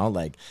 you know,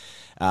 like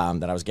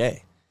that I was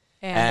gay.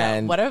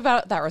 And what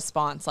about that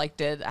response? Like,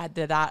 how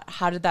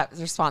did that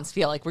response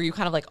feel? Like, were you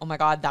kind of like, oh my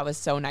God, that was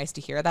so nice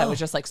to hear that? It was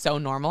just like so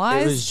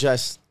normalized. It was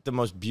just the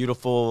most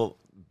beautiful,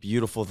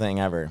 beautiful thing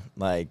ever.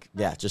 Like,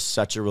 yeah, just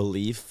such a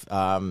relief,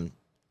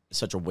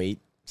 such a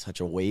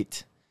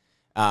weight.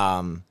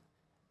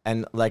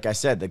 And like I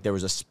said, like there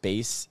was a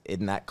space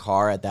in that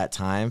car at that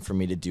time for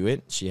me to do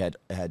it. She had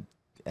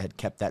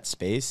kept that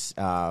space,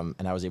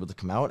 and I was able to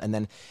come out. And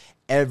then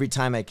every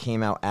time I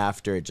came out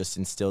after, it just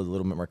instilled a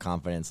little bit more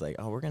confidence. Like,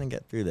 oh, we're gonna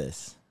get through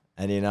this,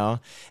 and you know,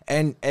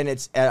 and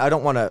I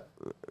don't want to,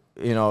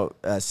 you know,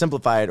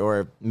 simplify it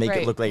or make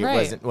it look like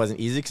it wasn't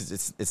easy,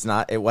 because it's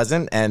not. It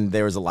wasn't, and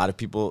there was a lot of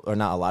people, or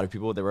not a lot of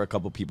people. There were a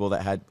couple people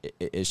that had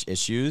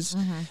issues,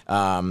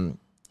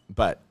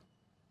 but.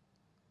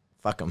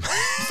 Fuck them.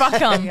 Fuck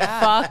them.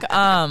 Fuck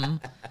them.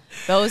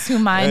 Those who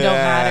mind don't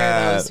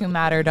matter. Those who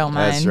matter don't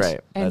mind. That's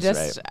right. And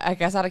I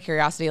guess out of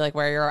curiosity, like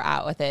where you're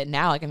at with it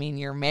now, like, I mean,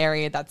 you're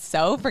married. That's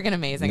so freaking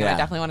amazing. Yeah. And I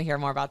definitely want to hear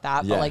more about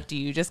that. But like, do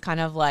you just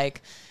kind of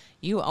like,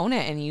 you own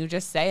it and you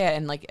just say it?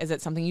 And like, is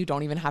it something you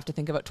don't even have to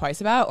think about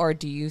twice about? Or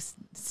do you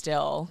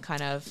still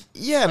kind of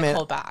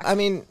hold back? I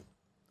mean,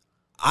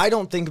 I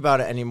don't think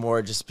about it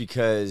anymore just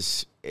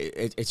because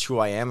it's who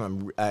I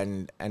am,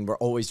 and we're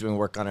always doing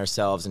work on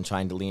ourselves and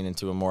trying to lean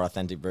into a more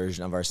authentic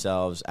version of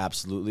ourselves.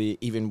 Absolutely.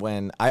 Even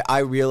when I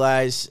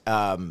realize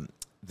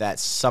that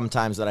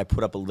sometimes that I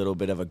put up a little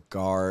bit of a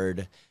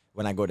guard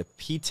when I go to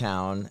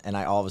P-Town, and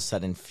I all of a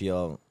sudden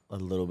feel a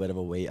little bit of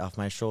a weight off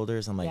my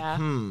shoulders. I'm like,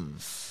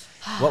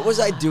 what was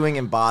I doing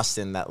in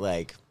Boston that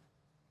like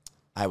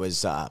I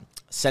was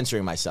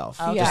censoring myself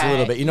just a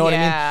little bit? You know what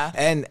I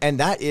mean? And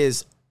that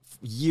is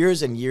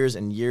years and years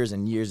and years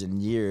and years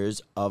and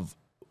years of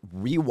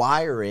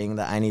rewiring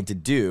that I need to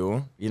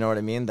do. You know what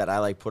I mean? That I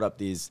like put up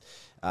these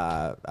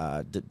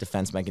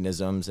defense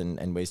mechanisms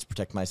and ways to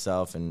protect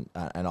myself and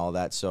all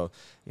that. So,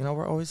 you know,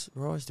 we're always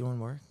doing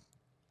work.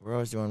 We're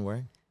always doing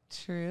work.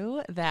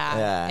 True that.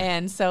 Yeah.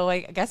 And so,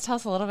 like, I guess tell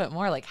us a little bit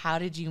more. Like, how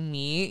did you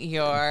meet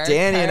your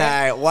Danny and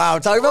I? Wow,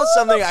 talk about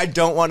something I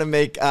don't want to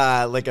make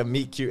like a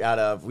meet cute out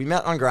of. We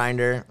met on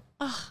Grindr.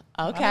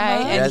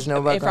 Okay. You guys know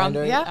about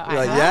Grindr? Yeah.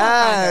 Like,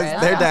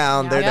 yes, they're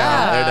down. They're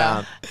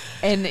down.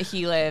 And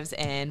he lives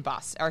in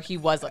Boston, or he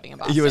was living in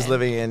Boston. He was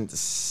living in,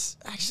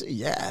 actually,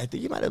 yeah, I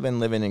think he might have been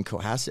living in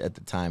Cohasset at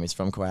the time. He's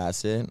from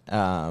Cohasset.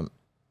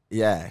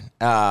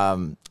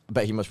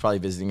 But he was probably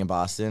visiting in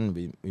Boston.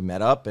 We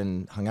met up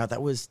and hung out.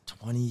 That was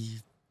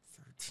 2013.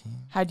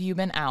 Had you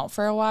been out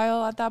for a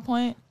while at that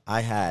point?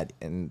 I had,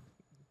 and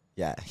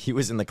yeah, he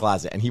was in the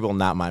closet, and he will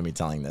not mind me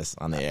telling this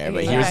on the air,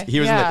 but he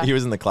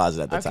was in the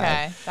closet at the time.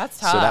 Okay, that's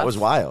tough. So that was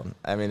wild.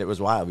 I mean, it was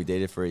wild. We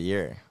dated for a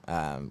year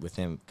with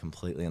him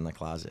completely in the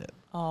closet.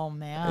 Oh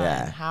man,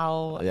 yeah.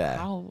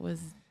 How was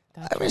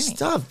that? It was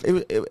tough.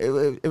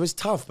 It was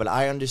tough, but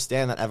I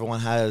understand that everyone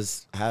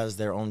has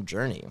their own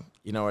journey.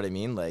 You know what I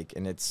mean? Like,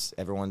 and it's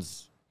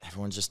everyone's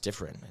just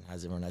different, and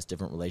everyone has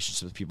different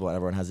relationships with people. And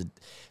everyone has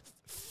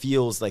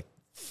feels like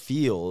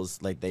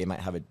they might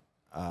have a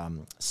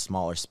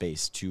smaller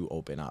space to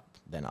open up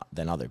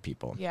than other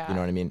people. Yeah. You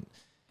know what I mean?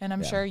 And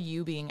I'm sure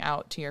you being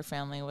out to your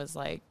family was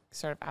like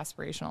sort of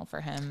aspirational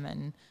for him,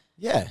 and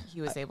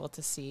he was able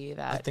to see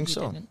that. I think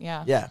so.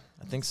 Yeah,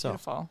 I think so.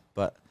 Beautiful.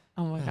 But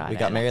oh my God, we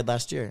got married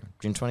last year,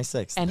 June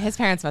 26th. And his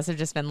parents must have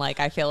just been like,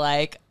 I feel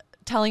like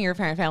telling your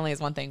parent family is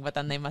one thing, but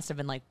then they must have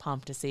been like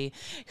pumped to see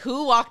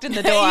who walked in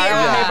the door.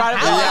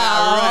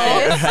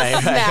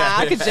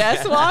 Snack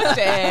just walked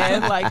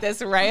in, like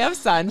this ray of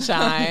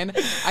sunshine.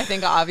 I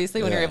think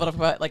obviously when you're able to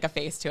put like a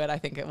face to it, I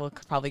think it will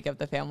probably give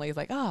the families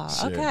like,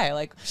 okay,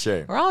 like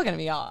we're all gonna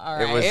be all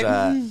right. It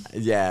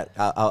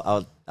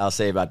was I'll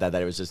say about that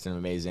it was just an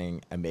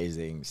amazing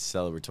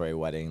celebratory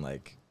wedding,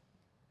 like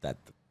that.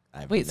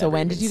 Wait, so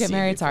when did you get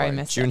married? Before. Sorry, I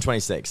missed June it.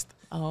 26th.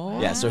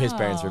 Oh, yeah. So his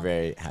parents were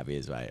very happy.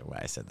 Is why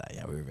I said that.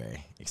 Yeah, we were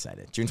very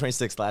excited. June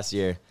 26th last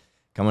year,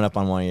 coming up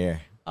on 1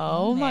 year.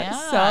 Oh my, Man.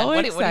 so What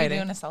are you exciting.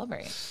 doing to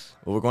celebrate?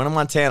 Well, we're going to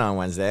Montana on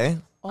Wednesday.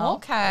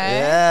 Okay.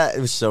 Yeah, it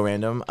was so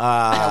random.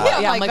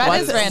 I'm like, that what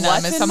is random.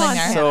 what's Is in something there?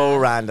 Montana? So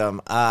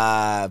random.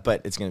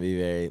 But it's going to be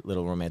a very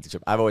little romantic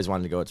trip. I've always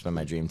wanted to go. It's been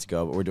my dream to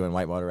go. But we're doing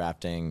whitewater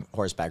rafting,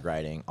 horseback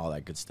riding, all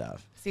that good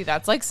stuff. See,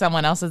 that's like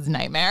someone else's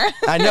nightmare.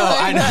 I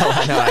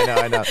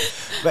know.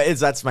 But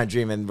that's my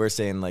dream. And we're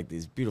saying like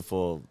these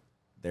beautiful,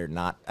 they're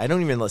not, I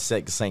don't even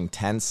saying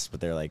tents, but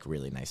they're like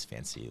really nice,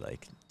 fancy,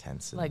 like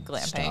tents and Like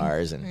glamping.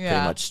 stars and Yeah.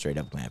 pretty much straight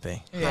up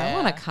glamping. I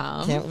want to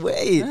come. Can't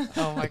wait.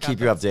 Oh my God. Keep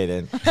you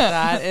updated.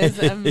 That is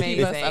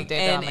amazing.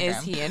 updated on And the is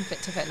gram. he in Fit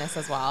to Fitness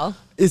as well?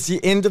 Is he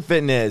into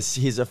fitness?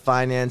 He's a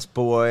finance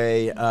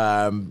boy.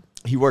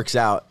 He works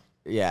out.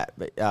 Yeah,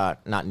 but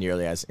not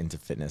nearly as into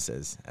fitness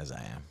as I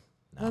am.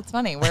 That's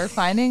funny. We're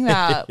finding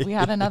that we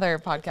had another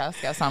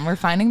podcast guest on. We're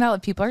finding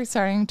that people are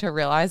starting to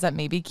realize that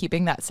maybe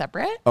keeping that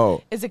separate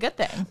is a good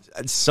thing.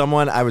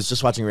 I was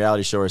just watching a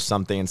reality show or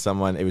something,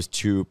 and it was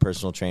two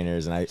personal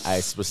trainers, and I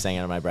was saying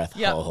under my breath,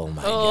 Yep. oh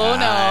my Oh,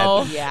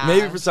 God. no. Yeah.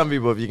 Maybe for some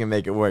people, if you can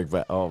make it work,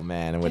 but oh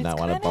man, I would not It's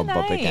want to kinda bump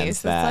up nice.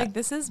 against that. It's like,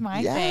 this is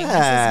my thing. This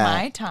is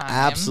my time.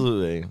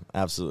 Absolutely.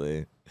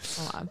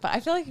 But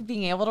I feel like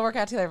being able to work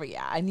out together, but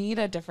yeah, I need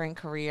a different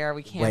career.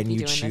 We can't When be you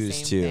doing the choose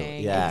same to,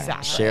 thing. yeah,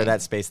 Exactly. share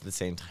that space at the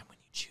same time when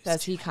you choose.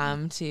 Does to. he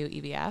come to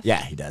EBF?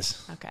 Yeah, he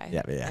does. Okay.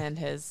 Yeah. And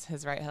his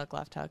right hook,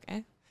 left hook.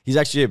 He's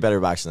actually a better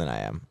boxer than I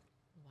am.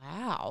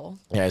 Wow.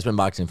 Yeah, he's been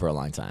boxing for a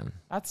long time.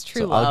 That's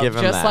true So love. I'll give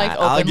him Just that. like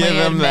I'll openly give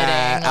him admitting.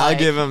 that. I'll like-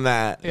 give him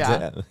that.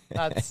 Yeah.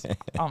 That's,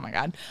 oh my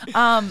God.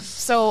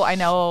 So I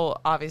know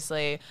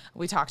obviously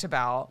we talked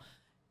about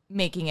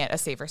making it a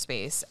safer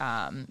space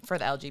for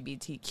the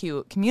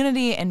LGBTQ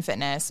community in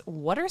fitness.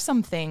 What are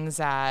some things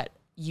that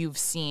you've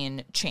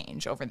seen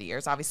change over the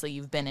years? Obviously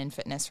you've been in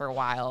fitness for a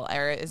while.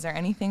 Or is there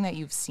anything that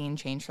you've seen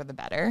change for the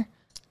better?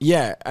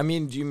 Yeah, I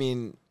mean, do you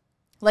mean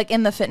Like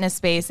in the fitness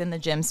space, in the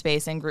gym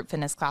space, in group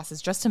fitness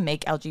classes, just to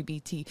make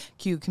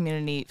LGBTQ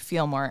community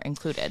feel more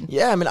included?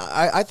 Yeah, I mean,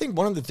 I think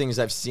one of the things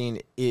I've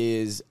seen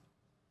is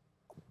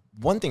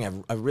one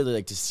thing I really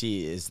like to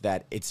see is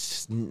that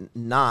it's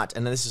not,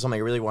 and this is something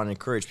I really want to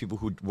encourage people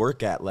who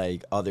work at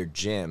like other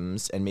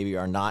gyms and maybe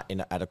are not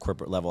at a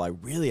corporate level. I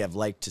really have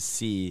liked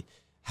to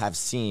have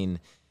seen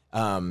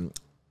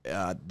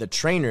the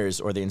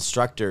trainers or the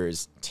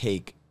instructors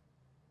take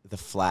the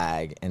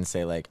flag and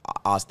say like,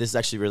 this is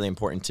actually really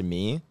important to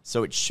me,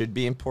 so it should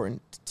be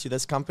important to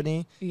this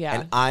company.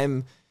 Yeah.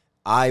 And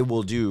I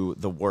will do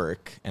the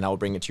work and I will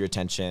bring it to your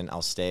attention.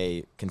 I'll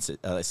say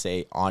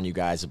on you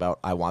guys about,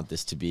 I want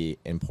this to be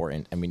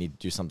important and we need to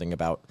do something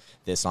about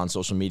this on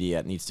social media.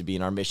 It needs to be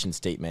in our mission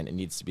statement. It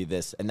needs to be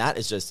this. And that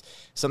is just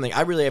something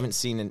I really haven't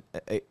seen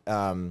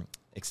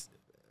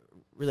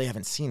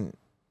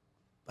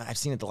I've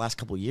seen it the last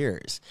couple of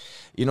years.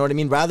 You know what I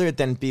mean? Rather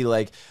than be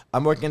like,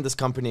 I'm working at this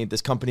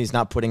company's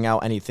not putting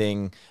out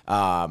anything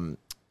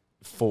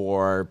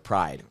for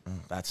Pride.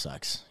 That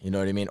sucks. You know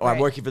what I mean? Or I'm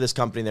Right. working for this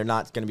company, they're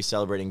not going to be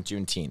celebrating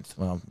Juneteenth.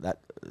 Well,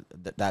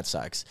 that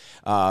sucks.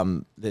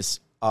 This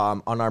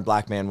unarmed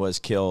black man was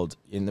killed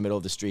in the middle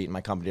of the street and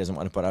my company doesn't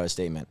want to put out a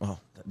statement.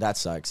 Well, that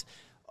sucks.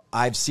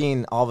 I've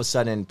seen all of a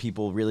sudden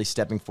people really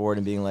stepping forward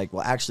and being like,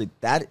 well, actually,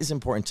 that is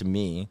important to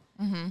me.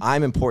 Mm-hmm.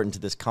 I'm important to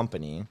this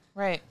company.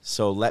 Right.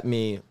 So let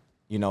me,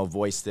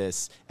 voice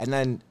this. And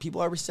then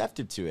people are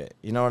receptive to it.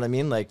 You know what I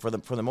mean? Like for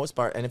the most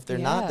part. And if they're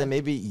not, Yeah. then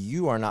maybe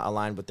you are not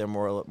aligned with their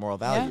moral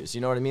values.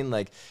 You know what I mean?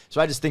 Like, so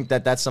I just think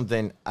that that's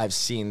something I've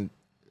seen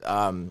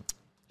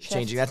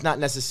changing. That's not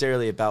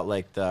necessarily about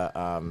like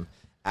the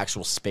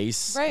actual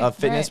space Right, of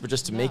fitness, right. but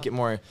just to make it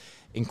more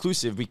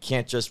inclusive, we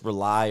can't just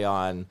rely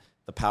on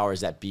the powers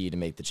that be to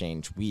make the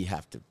change. We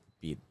have to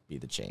be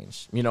the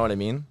change. You know what I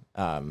mean?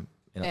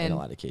 In a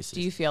lot of cases.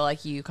 Do you feel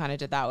like you kind of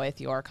did that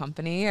with your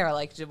company, or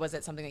like was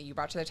it something that you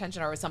brought to their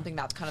attention, or was something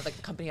that's kind of like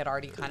the company had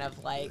already kind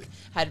of like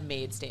had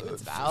made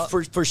statements about?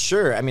 For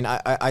sure. I mean,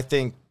 I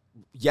think,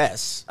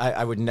 yes,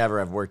 I would never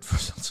have worked for,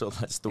 so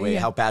that's the way,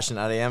 how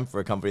passionate I am for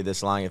a company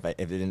this long if it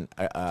didn't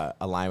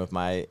align with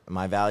my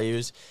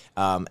values.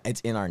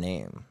 It's in our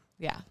name.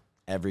 Yeah.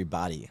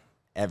 Everybody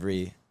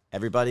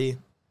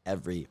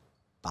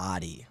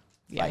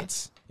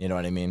fights. You know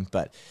what I mean?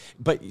 But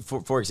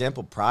for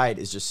example, Pride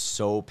is just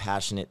so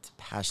passionate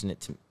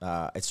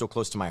to, it's so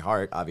close to my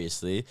heart,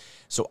 obviously.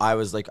 So I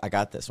was like, I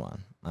got this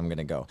one. I'm going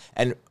to go.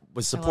 And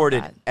was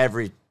supported that.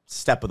 every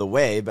step of the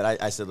way.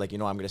 But I said like, I'm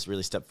going to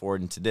really step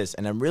forward into this.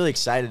 And I'm really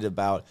excited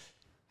about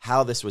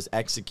how this was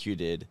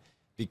executed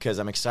because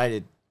I'm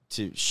excited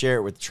to share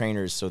it with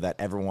trainers so that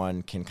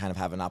everyone can kind of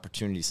have an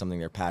opportunity, something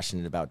they're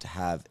passionate about to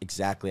have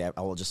exactly. I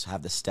will just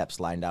have the steps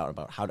lined out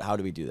about how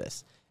do we do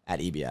this at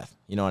EBF.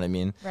 You know what I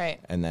mean? Right.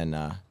 And then,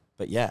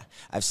 but yeah,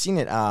 I've seen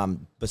it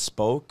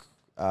Bespoke.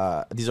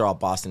 These are all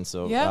Boston.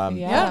 So,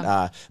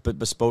 but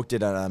Bespoke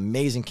did an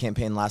amazing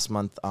campaign last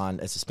month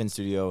it's a spin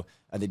studio.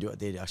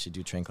 They actually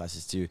do train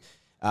classes too.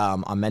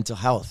 On mental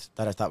health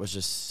that I thought was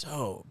just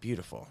so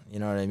beautiful. You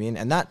know what I mean?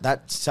 And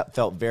that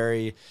felt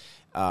very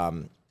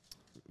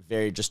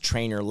very just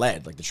trainer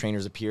led. Like the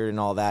trainers appeared and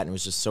all that, and it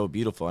was just so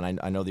beautiful. And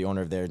I know the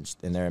owner of there,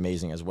 and they're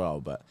amazing as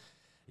well. But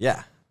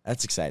yeah,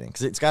 that's exciting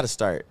because it's got to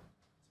start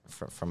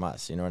from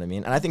us. You know what I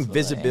mean? And I think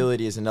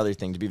visibility is another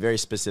thing, to be very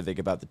specific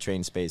about the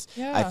train space.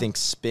 Yeah. I think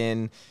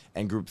spin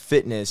and group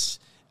fitness,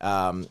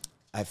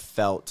 I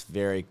felt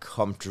very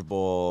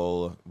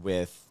comfortable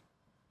with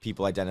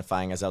people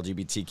identifying as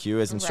LGBTQ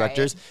as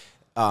instructors.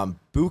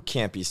 Boot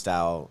campy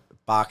style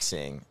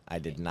boxing, I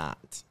did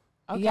not.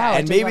 Okay. Yeah,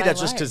 And maybe that's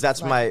just because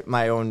that's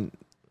my own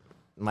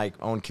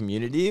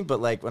community.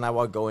 But like when I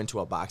would go into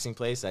a boxing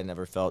place, I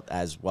never felt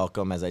as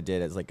welcome as I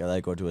did as like I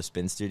go to a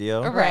spin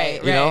studio.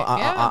 Right. You know,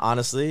 Yeah.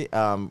 honestly.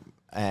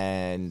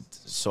 And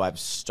so I'm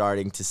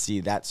starting to see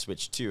that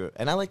switch too.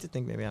 And I like to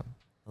think maybe I'm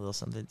a little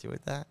something to do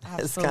with that.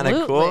 It's kind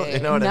of cool. You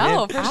know what I mean?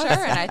 No, for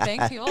sure. And I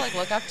think people like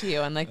look up to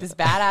you and like this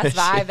badass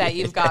vibe that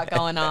you've got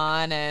going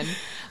on. And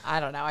I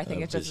don't know. I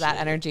think it's just that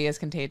energy is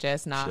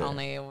contagious, not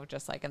only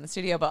just like in the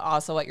studio, but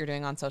also what you're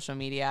doing on social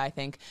media. I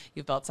think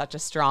you've built such a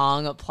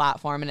strong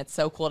platform, and it's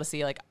so cool to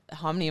see like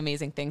how many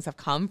amazing things have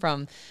come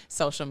from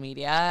social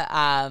media.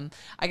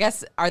 I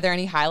guess, are there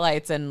any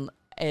highlights, and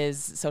is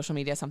social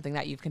media something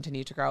that you've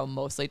continued to grow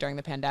mostly during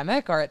the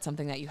pandemic, or it's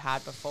something that you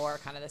had before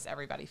kind of this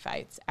everybody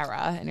fights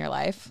era in your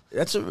life?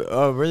 That's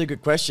a really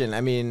good question. I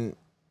mean,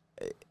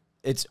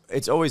 it's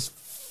always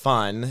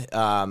fun.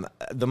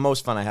 The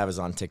most fun I have is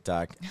on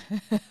TikTok.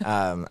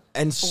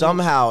 And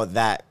somehow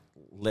that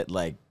lit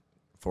like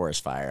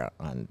forest fire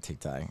on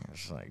TikTok.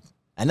 It's like,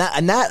 and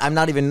that I'm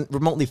not even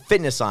remotely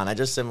fitness on. I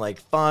just am like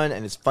fun,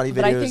 and it's funny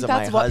But I videos think of my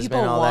that's what husband people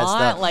and all that want,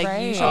 stuff.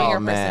 like you showing your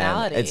Man.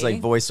 personality. It's like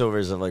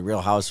voiceovers of like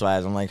Real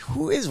Housewives. I'm like,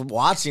 who is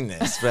watching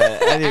this?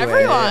 But anyway,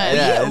 Everyone.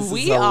 yeah, this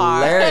We is are.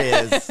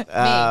 hilarious.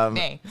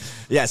 Me.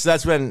 Yeah, so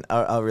that's been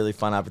a really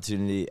fun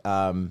opportunity.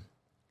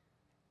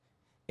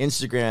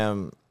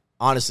 Instagram,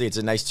 honestly,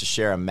 it's nice to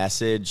share a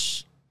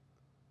message.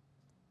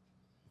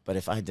 But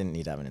if I didn't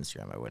need to have an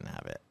Instagram, I wouldn't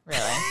have it.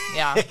 Really?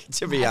 Yeah.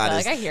 To be I feel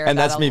honest, like I hear and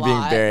that that's a me being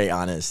lot. very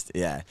honest.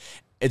 Yeah,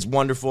 it's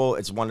wonderful.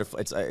 It's wonderful.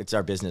 It's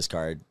our business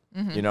card.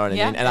 You know what I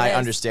Yeah, mean? And it I is.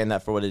 understand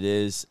that for what it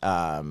is.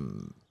 Yeah,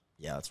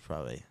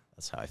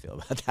 that's how I feel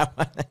about that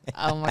one.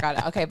 Oh my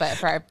God. Okay. But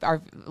for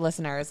our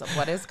listeners,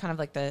 what is kind of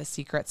like the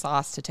secret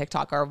sauce to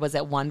TikTok, or was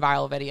it one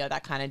viral video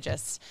that kind of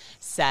just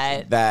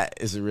set? That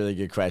is a really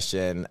good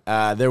question.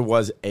 There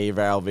was a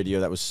viral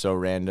video that was so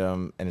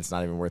random, and it's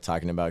not even worth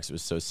talking about because it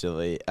was so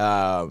silly.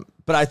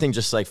 But I think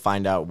just like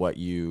find out what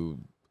you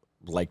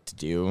like to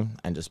do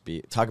and just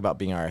talk about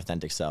being our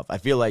authentic self. I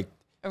feel like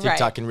TikTok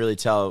Right. can really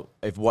tell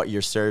if what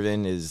you're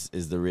serving is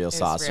the real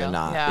sauce or real,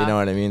 not. yeah. You know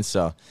what I mean?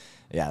 So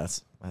yeah,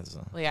 that's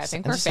Well, yeah, I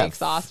think and we're just fake have-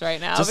 sauce right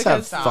now Just have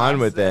because fun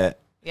with it.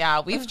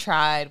 Yeah, we've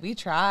tried. We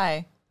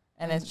try.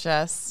 And it's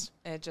just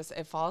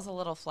it falls a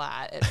little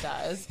flat. It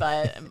does,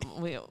 but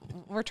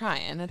we're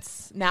trying.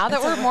 It's now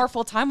that we're more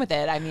full time with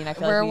it. I mean, I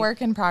feel we're like a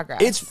work in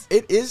progress.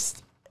 It is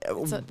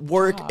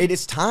work. job. It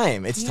is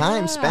time. It's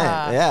time spent.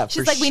 Yeah,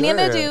 She's for like, we need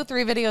to sure. do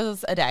 3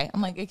 videos a day.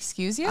 I'm like,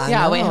 excuse you? I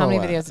Yeah. Wait, how many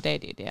know. videos a day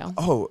do you do?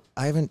 Oh,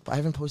 I haven't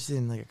posted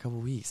in like a couple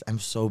weeks. I'm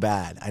so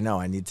bad. I know.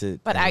 I need to.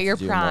 But I at need your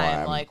to do more. prime,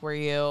 I'm like, were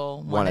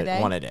you one a day?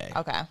 One a day.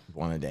 Okay.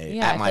 One a day.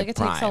 Yeah, at I feel my like it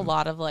takes a prime.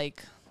 lot of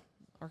like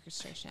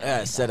orchestration.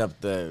 Set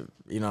up the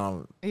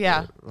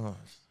Yeah.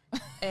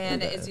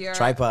 And is your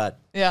tripod.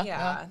 Yeah.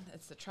 Yeah,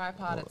 it's the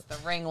tripod, it's the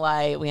ring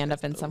light. We end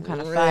up in some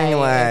kind of ring fight.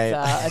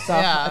 light.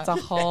 It's a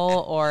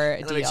whole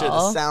ordeal. To make sure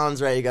the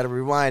sound's right, you got to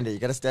rewind it. You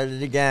got to start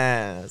it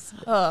again.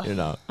 You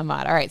know.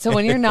 Ahmad. All right. So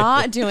when you're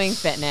not doing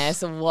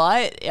fitness,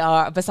 what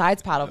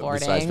besides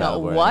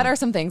paddleboarding, what are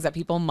some things that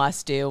people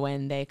must do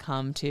when they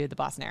come to the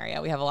Boston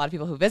area? We have a lot of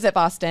people who visit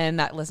Boston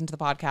that listen to the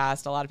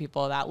podcast. A lot of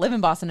people that live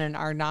in Boston and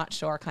are not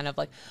sure, kind of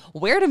like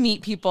where to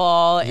meet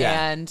people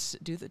and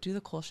do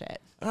the cool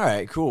shit. All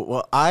right, cool.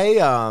 Well,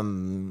 I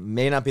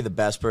may not be the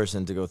best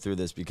person to go through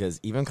this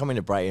because even coming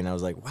to Brighton, I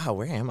was like, wow,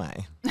 where am I?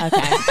 Okay. All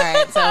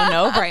right. So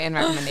no Brighton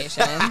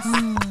recommendations.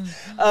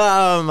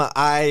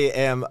 I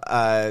am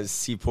a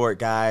Seaport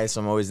guy, so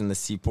I'm always in the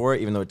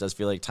Seaport, even though it does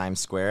feel like Times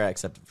Square,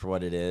 except for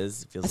what it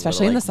is. It feels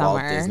Especially a in little the like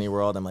Walt summer. Disney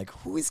World. I'm like,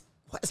 what's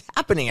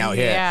happening out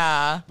here?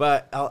 Yeah.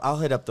 But I'll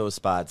hit up those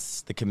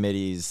spots, the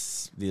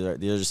committees. These are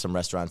just some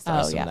restaurants that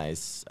have some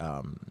nice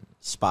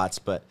spots.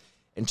 But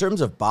in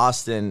terms of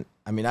Boston,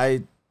 I mean,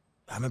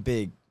 I'm a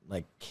big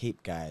like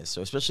Cape guy,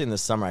 so especially in the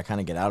summer, I kind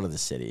of get out of the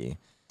city.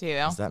 Do you?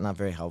 Is that not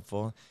very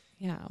helpful?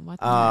 Yeah. What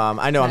the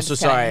I know. No, I'm so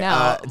just kidding. sorry.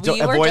 No, Don't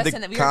we were avoid just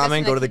the in the-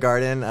 common. Go to the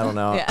garden. I don't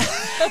know. Yeah.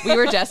 We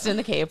were just in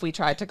the Cape. We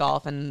tried to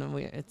golf, and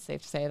it's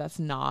safe to say that's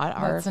not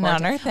our That's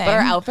not forte. our thing. But our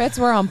outfits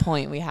were on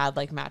point. We had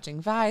like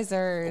matching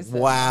visors. and the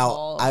Wow.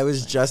 whole- I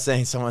was just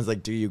saying, someone's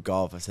like, do you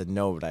golf? I said,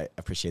 no, but I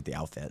appreciate the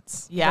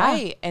outfits. Yeah.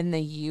 Right. And the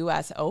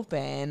U.S.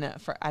 Open,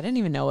 I didn't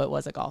even know it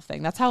was a golf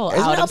thing. That's how Isn't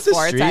it out up of the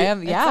sports street? I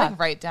am. It's Yeah. like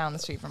right down the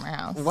street from our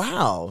house.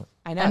 Wow.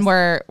 I know. And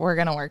we're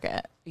going to work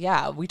it.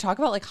 Yeah, we talk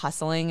about like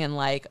hustling and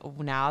like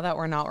now that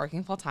we're not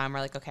working full time, we're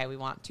like, okay, we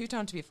want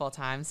Two-Tone to be full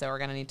time, so we're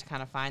gonna need to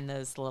kind of find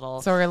those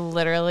little. So we're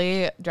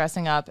literally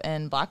dressing up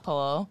in black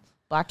polo,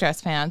 black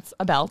dress pants,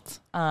 a belt,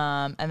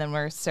 and then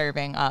we're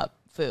serving up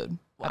food.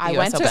 I US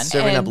went to Open.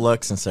 Serving up and-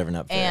 looks and serving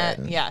up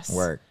and yes.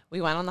 work.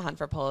 We went on the hunt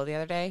for polo the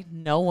other day.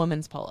 No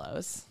women's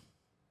polos.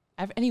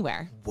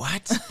 Anywhere.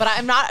 What? But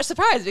I'm not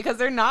surprised because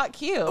they're not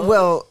cute.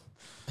 Well,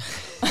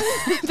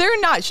 They're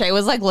not. Shay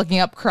was like looking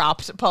up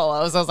cropped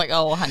polos. I was like,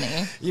 oh,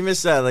 honey. you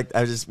missed that. Like,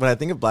 when I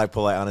think of black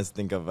polo, I honestly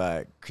think of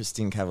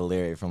Christine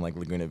Cavallari from like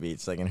Laguna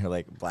Beach, like in her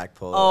like black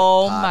polo.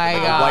 Oh, top, my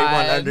with the white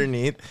one God.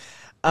 underneath.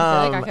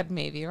 I feel like I could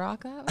maybe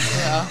rock that.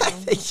 I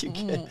think you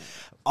could.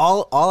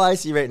 All I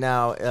see right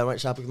now, I went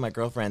shopping with my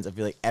girlfriends. I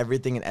feel like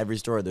everything in every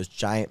store, those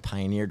giant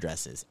Pioneer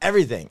dresses.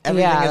 Everything is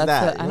Yeah,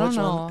 that. I You don't which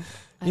know. one-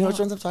 You know which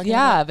ones I'm talking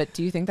Yeah, about? but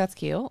do you think that's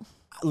cute?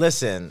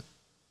 Listen,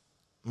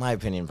 my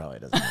opinion probably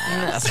doesn't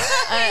matter.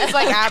 It's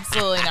like,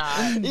 absolutely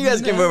not. You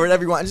guys can wear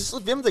whatever you want.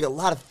 Just filmed like a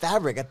lot of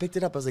fabric. I picked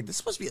it up. I was like, this is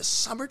supposed to be a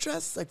summer dress?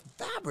 It's like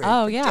fabric.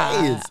 Oh for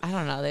yeah, days. I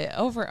don't know. They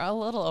a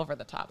little over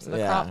the top. So the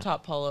Yeah. crop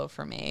top polo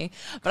for me.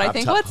 But Crop I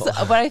think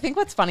top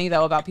what's funny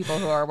though about people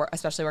who are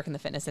especially work in the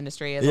fitness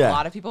industry is Yeah. a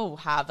lot of people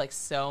have like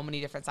so many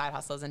different side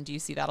hustles. And do you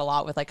see that a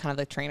lot with like kind of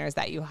the trainers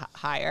that you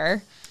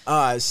hire?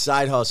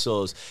 Side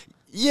hustles.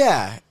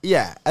 Yeah.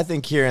 I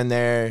think here and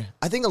there.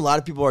 I think a lot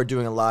of people are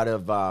doing a lot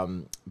of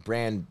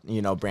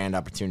brand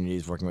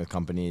opportunities, working with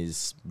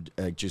companies,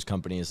 juice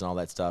companies, and all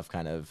that stuff.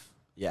 Kind of,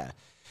 yeah.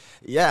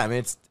 I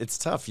mean, it's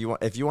tough.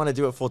 If you want to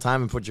do it full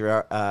time and put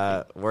your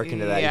work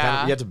into that,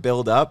 Yeah. you have to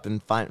build up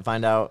and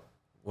find out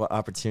what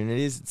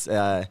opportunities. It's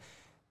a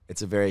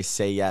very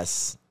say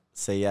yes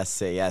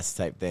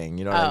type thing.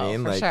 You know what I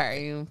mean? For sure.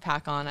 You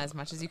pack on as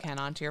much as you can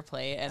onto your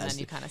plate, and then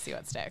you kind of see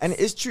what sticks. And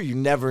it's true. You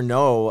never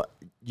know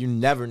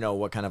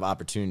what kind of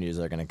opportunities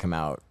are going to come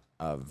out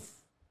of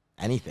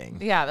anything.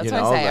 Yeah, that's you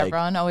what know? I say. Like,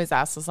 Everyone always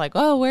asks us, like,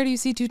 oh, where do you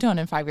see Two-Tone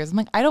in 5 years? I'm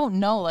like, I don't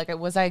know. Like,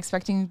 was I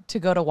expecting to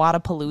go to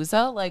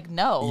Wadapalooza? Like,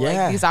 no.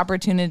 Yeah. Like, these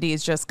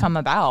opportunities just come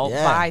about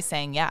Yeah. by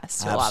saying yes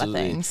to a lot of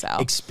absolutely. things. So,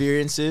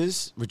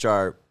 Experiences, which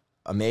are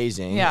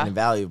amazing Yeah. and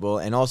invaluable,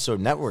 and also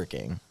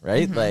networking,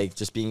 right? Like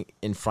just being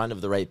in front of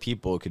the right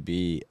people could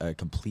be a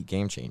complete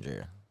game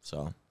changer.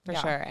 So For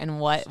Yeah. sure. And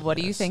what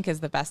do you think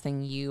is the best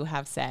thing you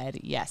have said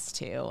yes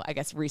to, I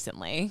guess,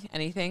 recently?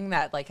 Anything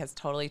that like has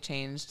totally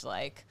changed,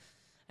 like,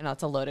 I know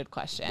it's a loaded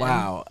question.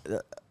 wow,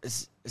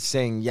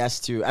 saying yes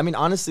to. I mean,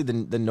 honestly,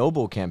 the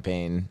Noble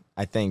campaign.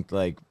 I think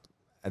like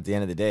at the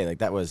end of the day, like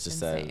that was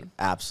just Insane.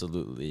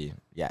 absolutely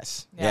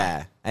yes, Yeah.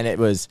 yeah, and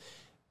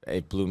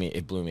it blew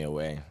me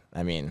away.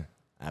 I mean,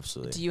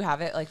 absolutely. Do you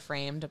have it like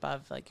framed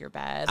above like your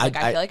bed? I- Like I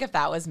I- feel like if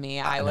that was me,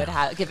 I would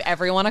give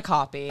everyone a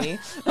copy.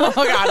 oh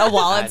my God, a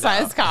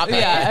wallet-sized copy.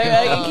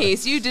 Yeah, in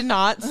case you did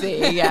not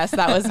see. Yes,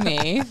 that was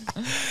me.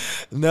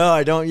 No,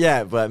 I don't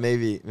yet, but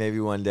maybe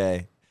one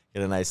day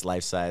get a nice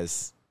life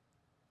size.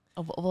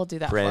 We'll do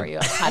that Print. for you.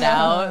 A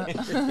cutout.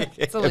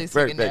 It's the least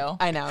we can do.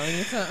 I know. We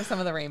need some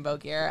of the rainbow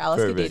gear. LSPD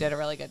Perfect. did a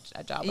really good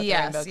job with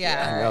Yes, the rainbow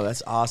yeah. gear. No,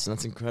 that's awesome.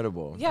 That's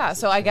incredible. Yeah,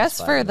 so I guess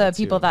for the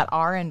people that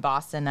are in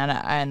Boston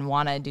and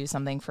want to do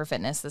something for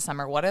fitness this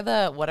summer, what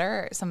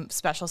are some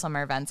special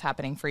summer events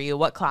happening for you?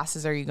 What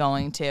classes are you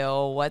going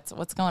to?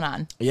 What's going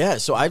on? Yeah,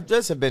 so I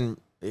just have been.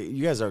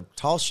 You guys are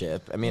Tall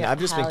Ship. I mean, Yeah, I've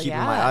just been hell keeping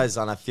yeah. my eyes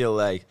on. I feel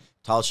like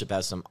Tall Ship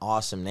has some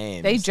awesome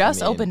names. They just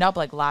I mean, opened up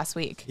like last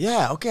week.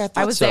 Yeah. Okay.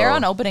 I was there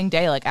on opening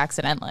day, like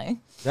accidentally.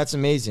 That's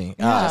amazing.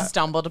 Just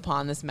stumbled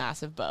upon this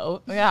massive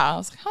boat. Yeah, I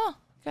was like, huh,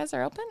 you guys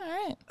are open? All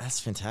right. That's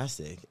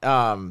fantastic.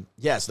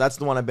 Yeah, so that's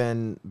the one I've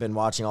been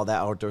watching, all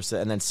that outdoor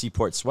stuff, and then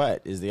Seaport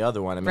Sweat is the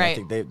other one. I mean, Right.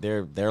 I think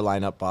their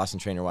lineup, Boston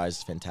trainer wise,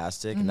 is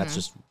fantastic, and that's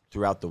just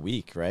throughout the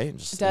week, right?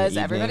 Just in the Does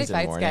Everybody evenings and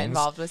Fights get mornings.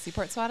 involved with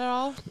Seaport Sweat at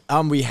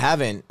all? We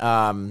haven't.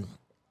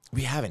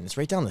 We haven't. It's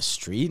right down the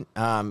street.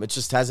 It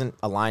just hasn't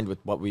aligned with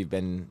what we've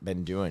been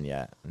doing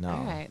yet. No.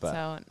 All right, but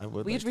so I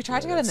would we like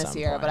tried to do get it in at this some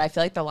year, point. but I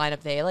feel like the lineup,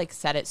 they like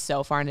set it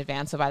so far in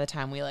advance. So by the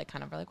time we like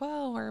kind of were like,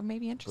 well, we're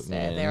maybe interested,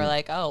 in. they were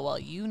like, oh, well,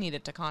 you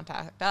needed to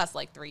contact us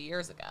like 3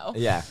 years ago.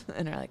 Yeah.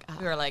 And we're like,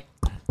 We were like,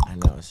 I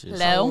know.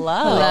 Seriously.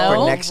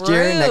 hello. For next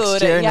year,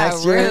 next year, yeah,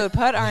 next year. rude.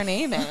 Put our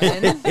name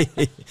in.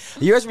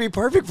 You guys would be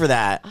perfect for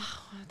that.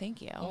 Thank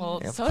you.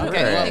 Yeah, so perfect.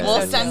 do we. Okay, We'll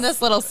So send do-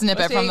 this little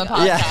snippet from the We'll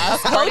podcast. Yeah.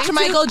 Coach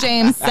Michael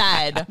James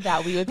said.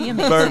 that we would be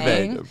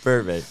amazing.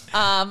 Perfect.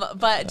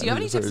 But do you have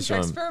any tips and Show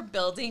tricks 'em. for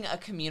building a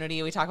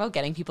community? We talk about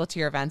getting people to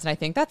your events, and I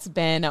think that's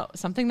been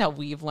something that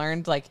we've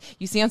learned. Like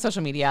you see on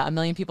social media, 1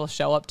 million people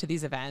show up to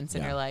these events,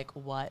 and Yeah. you're like,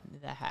 "What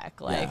the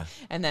heck?" Like, Yeah.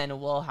 and then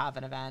we'll have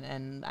an event,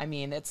 and I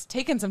mean, it's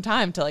taken some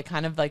time to like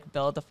kind of like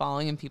build the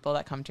following and people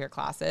that come to your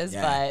classes,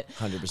 Yeah, but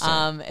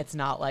 100%. it's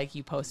not like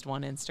you post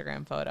one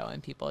Instagram photo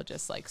and people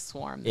just like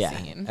swarm the Yeah,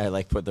 scene. I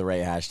like put the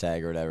right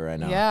hashtag or whatever. I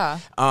know. Yeah.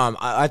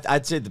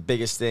 I'd say the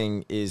biggest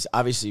thing is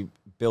obviously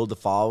build the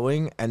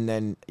following, and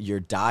then your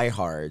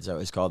diehards. I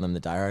always call them the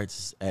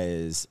diehards.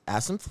 Is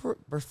ask them for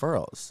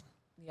referrals.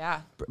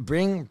 Yeah.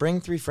 Bring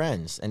 3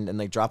 friends and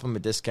like drop them a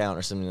discount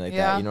or something like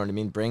Yeah. that. You know what I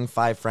mean? Bring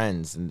 5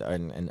 friends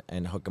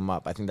and hook them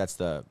up. I think that's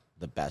the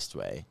best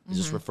way. It's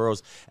just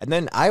referrals. And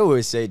then I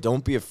always say,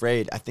 don't be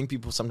afraid. I think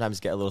people sometimes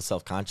get a little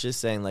self-conscious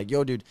saying like,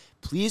 yo, dude,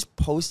 please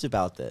post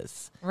about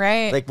this.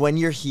 Right. Like when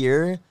you're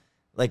here,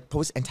 like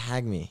post and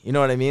tag me. You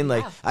know what I mean?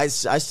 Like Yeah. I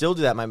still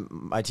do that.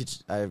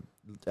 I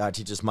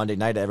teach this Monday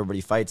night.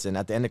 Everybody fights, and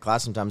at the end of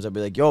class, sometimes I'll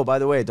be like, "Yo, by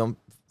the way, don't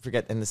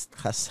forget." And this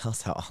class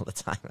sells out all the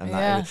time. I'm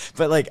not,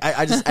 but like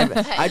because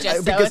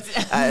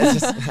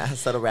it's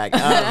just subtle brag.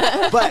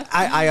 But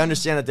I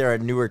understand that there are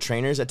newer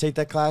trainers that take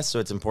that class, so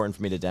it's important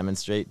for me to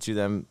demonstrate to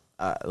them.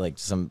 Like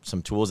some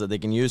tools that they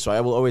can use. So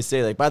I will always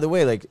say, like, by the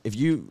way, like if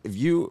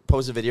you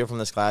post a video from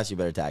this class, you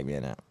better tag me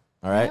in it.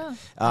 All right.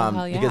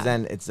 Yeah. Because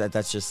then it's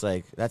that's just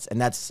like that's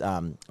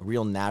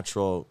real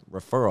natural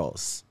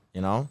referrals, you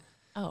know?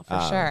 Oh, for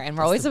sure. And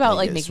we're always about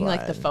like making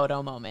like the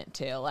photo moment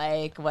too,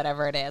 like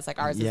whatever it is. Like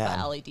ours is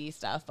the LED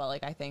stuff, but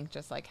like I think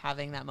just like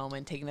having that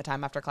moment, taking the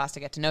time after class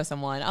to get to know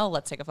someone. Oh,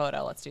 let's take a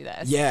photo. Let's do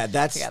this. Yeah,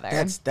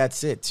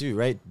 that's it too,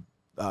 right?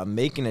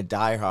 Making a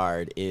Die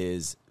Hard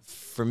is.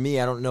 For me,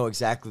 I don't know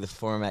exactly the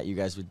format you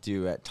guys would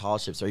do at Tall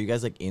Ships. Are you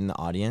guys like in the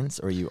audience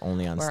or are you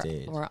only on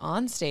stage? We're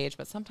on stage,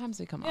 but sometimes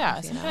we come off. Yeah,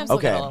 sometimes we'll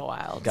get a little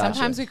wild. Gotcha.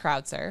 Sometimes we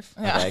crowd surf.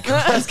 Yeah. Okay,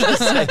 I was gonna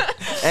say,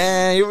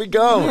 and here we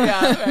go.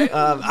 Yeah,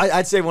 right.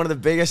 I'd say one of the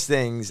biggest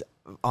things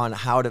on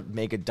how to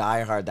make a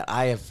Die Hard that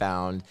I have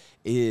found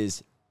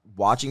is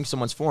watching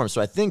someone's form.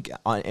 So I think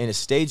in a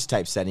stage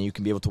type setting, you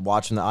can be able to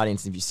watch from the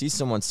audience. If you see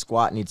someone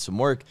squat needs some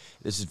work,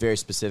 this is very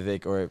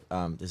specific, or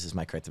this is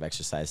my corrective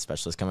exercise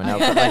specialist coming out.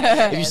 But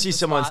like, if you see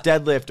someone's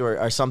deadlift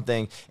or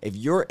something, if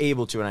you're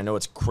able to, and I know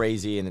it's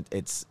crazy, and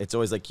it's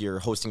always like you're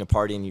hosting a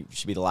party and you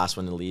should be the last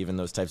one to leave in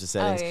those types of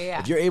settings.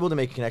 If you're able to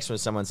make a connection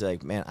with someone, say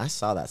like, man, I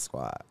saw that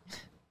squat.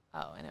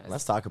 Oh, and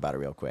Let's talk about it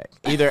real quick.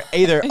 Either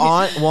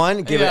on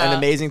one, give it an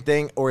amazing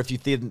thing, or if you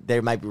think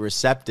they might be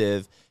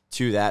receptive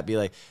to that, be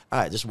like, all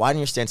right, just widen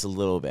your stance a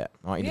little bit.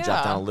 I want you to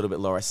drop down a little bit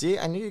lower. See,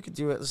 I knew you could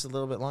do it just a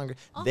little bit longer.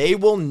 They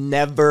will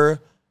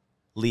never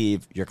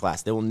leave your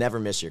class. They will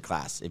never miss your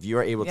class if you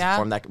are able to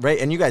perform that. Right.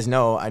 And you guys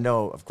know, I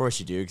know, of course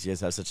you do, because you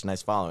guys have such a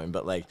nice following,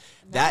 but like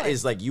that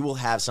is like, you will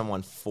have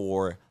someone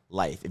for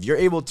life. If you're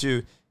able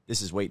to,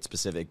 this is weight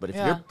specific, but if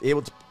you're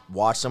able to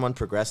watch someone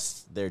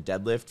progress their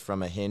deadlift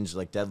from a hinge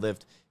like deadlift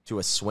to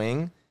a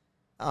swing,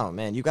 oh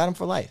man, you got them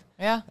for life.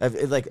 Yeah.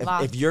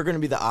 If you're going to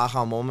be the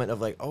aha moment of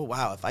like, oh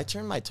wow, if I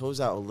turn my toes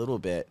out a little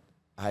bit,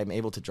 I'm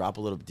able to drop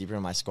a little bit deeper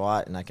in my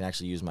squat and I can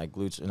actually use my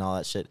glutes and all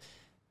that shit.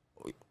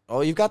 Oh,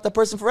 you've got the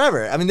person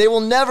forever. I mean, they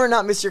will never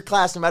not miss your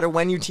class no matter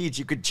when you teach.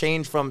 You could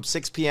change from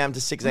 6 p.m.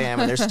 to 6 a.m.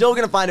 and they're still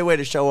going to find a way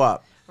to show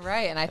up.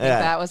 Right, and I think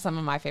that was some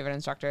of my favorite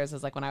instructors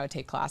is like when I would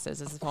take classes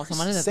is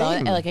someone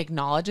that like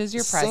acknowledges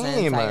your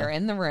presence, that you're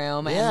in the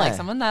room, and like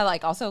someone that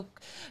like also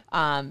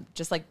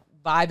just like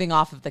vibing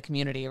off of the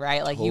community,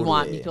 right? Like you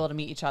want people to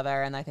meet each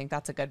other, and I think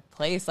that's a good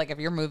place. Like if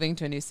you're moving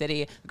to a new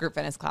city, group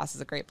fitness class is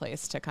a great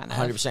place to kind of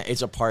 100%.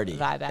 It's a party.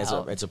 Vibe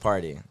out. It's a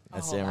party.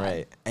 That's damn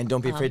right. And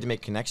don't be afraid to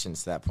make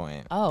connections to that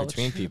point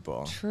between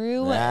people.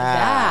 True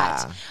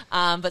that.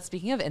 But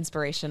speaking of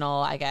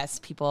inspirational, I guess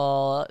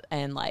people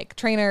and like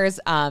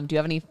trainers, do you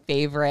have any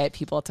favorite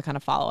people to kind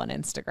of follow on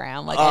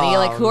Instagram? Like any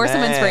like who are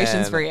some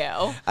inspirations for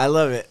you? I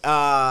love it.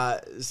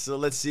 So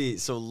let's see.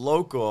 So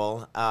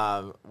local,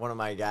 one of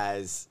my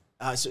guys.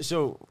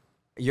 So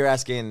you're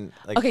asking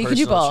like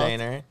personal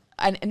trainer?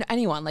 And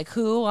anyone, like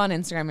who on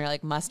Instagram you're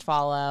like must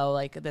follow,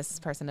 like this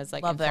person is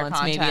like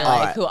influenced maybe content.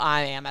 like who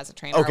I am as a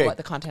trainer or what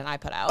the content I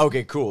put out.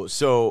 Okay, cool.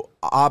 So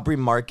Aubrey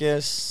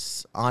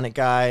Marcus, On It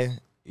guy,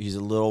 he's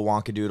a little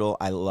wonkadoodle.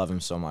 I love him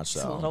so much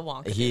though. He's a little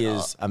wonkadoodle. He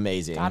is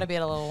amazing. Gotta be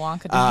a little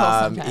wonkadoodle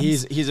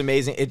sometimes. He's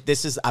amazing.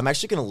 I'm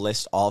actually gonna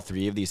list all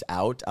three of these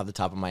out off the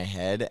top of my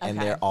head, and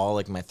they're all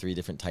like my three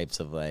different types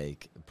of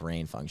like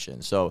brain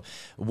function. So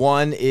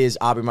one is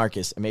Aubrey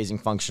Marcus, amazing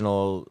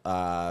functional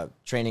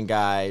training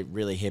guy,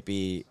 really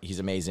hippie. He's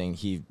amazing.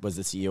 He was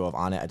the CEO of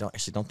On It. I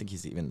don't think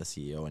he's even the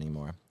CEO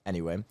anymore.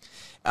 Anyway,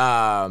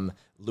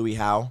 Louis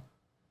Howe,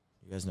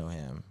 you guys know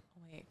him.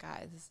 Wait,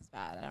 guys, this is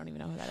bad. I don't even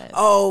know who that is.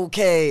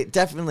 Okay,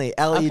 definitely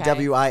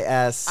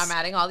Lewis. I'm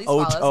adding all these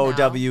follows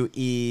now. Owe.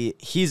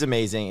 He's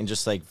amazing and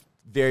just like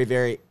very,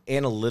 very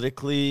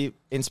analytically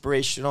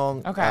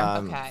inspirational.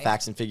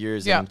 Facts and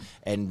figures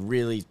and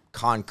really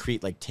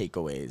concrete like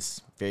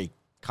takeaways. Very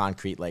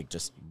concrete, like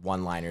just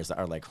one-liners that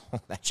are like, oh,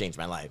 that changed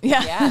my life.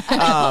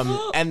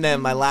 And then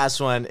my last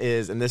one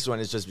is, and this one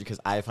is just because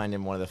I find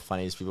him one of the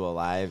funniest people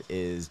alive,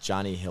 is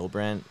Johnny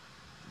Hilbrand.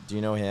 Do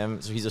you know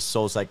him? So he's a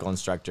Soul Cycle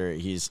instructor.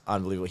 He's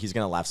unbelievable. He's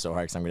gonna laugh so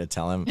hard because I'm gonna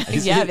tell him.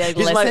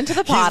 Listen to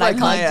the pod. He's my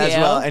client as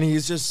well, and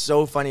he's just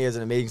so funny. He has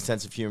an amazing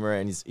sense of humor,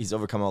 and he's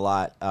overcome a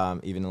lot,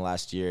 even in the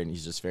last year, and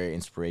he's just very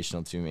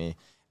inspirational to me.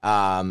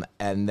 And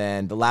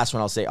then the last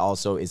one I'll say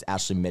also is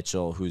Ashley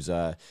Mitchell, who's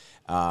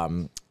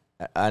an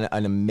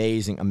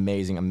amazing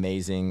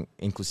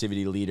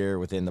inclusivity leader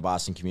within the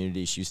Boston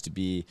community. She used to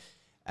be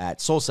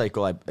at Soul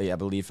Cycle, I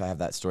believe I have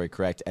that story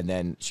correct, and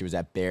then she was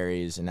at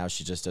Barry's, and now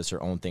she just does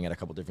her own thing at a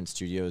couple different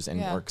studios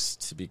and works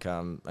to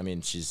become, I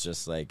mean, she's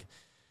just like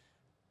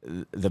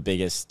the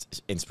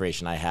biggest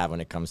inspiration I have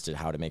when it comes to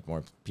how to make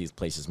more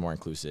places more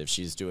inclusive.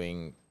 She's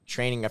doing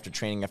training after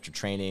training after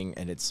training,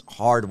 and it's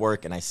hard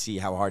work, and I see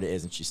how hard it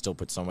is, and she still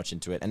puts so much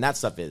into it, and that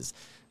stuff is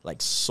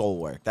like soul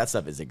work. That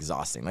stuff is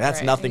exhausting. Like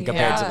that's nothing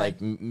compared to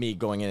like me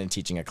going in and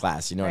teaching a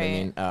class, you know what I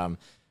mean?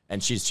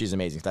 And she's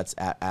amazing. That's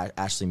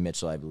Ashley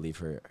Mitchell, I believe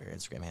her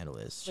Instagram handle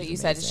is. Wait, you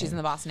said she's in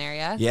the Boston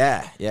area?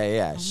 Yeah.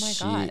 Oh my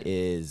She God.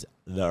 is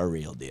the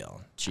real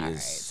deal. She All is.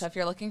 right. So if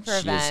you're looking for she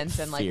is events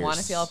and like want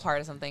to fierce feel a part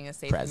of something, a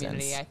safe presence.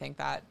 community, I think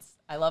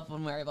I love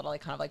when we're able to like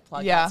kind of like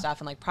plug Yeah. that stuff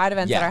and like pride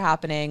events that Yeah. are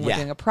happening. We're Yeah.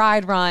 doing a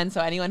pride run.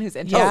 So anyone who's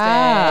interested,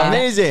 Yeah.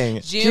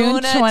 Amazing.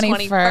 June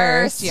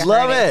 21st. You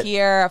Love heard it.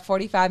 here. A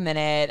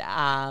 45-minute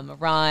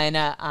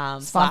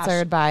run.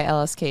 Sponsored by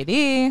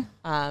LSKD.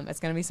 It's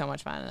going to be so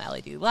much fun. And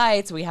LED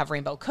lights. We have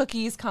rainbow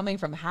cookies coming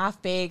from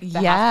Half Baked.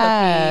 Yes.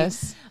 Half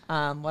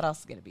Cookies. What else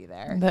is going to be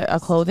there? A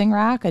clothing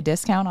rack, a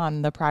discount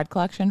on the Pride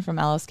collection from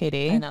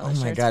LSKD. I know, Oh the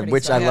my shirt's God, pretty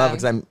which I sick. love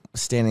because I'm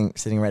sitting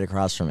right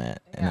across from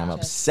it, and I'm Just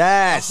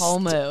obsessed. a whole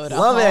mood.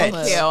 Love it.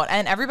 Cute.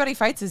 And Everybody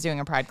Fights is doing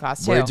a Pride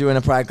class too. We're doing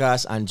a Pride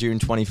class on June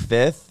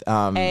 25th.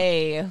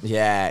 Hey.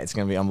 Yeah, it's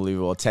gonna be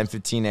unbelievable.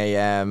 10:15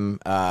 a.m.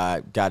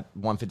 Got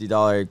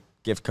 $150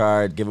 gift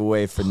card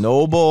giveaway for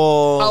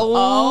Noble.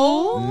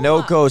 Oh.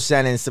 Noco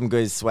sent in some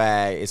good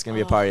swag. It's gonna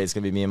be a party. It's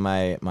gonna be me and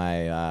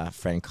my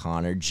friend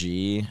Connor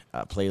G.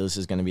 Playlist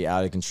is gonna be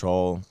out of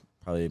control.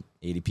 Probably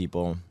 80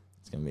 people.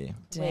 It's gonna be.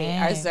 Wait,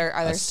 are there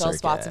a still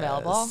spots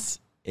available? circus.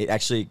 It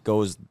actually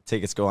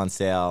tickets go on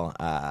sale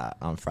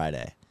on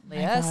Friday.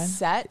 Leah, God.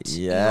 set.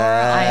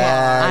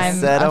 Yeah, I'm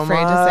set 'em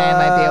afraid to say I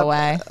might be up.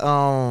 away. Oh,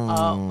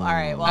 all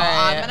right. Well, All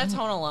right. I'm gonna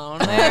tone alone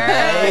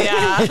there.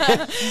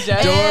 Yeah.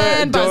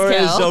 And Door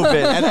is buzzkill.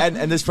 open,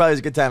 and this probably is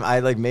a good time. I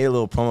like made a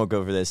little promo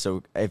code for this,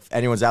 so if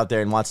anyone's out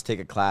there and wants to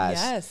take a class,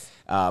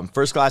 Yes.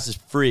 first class is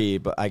free,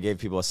 but I gave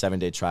people a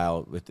 7-day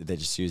trial. They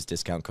just use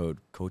discount code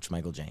Coach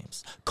Michael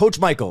James. Coach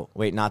Michael,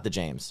 wait, not the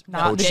James.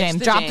 Not Coach, the James.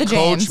 the Drop the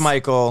James.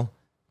 James.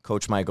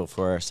 Coach Michael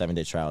for a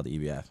 7-day trial at the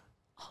EBF.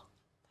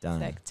 Done.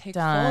 Like, take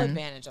Done. full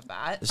advantage of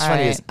that. What's All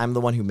funny right. is I'm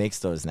the one who makes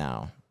those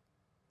now.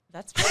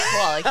 That's pretty cool.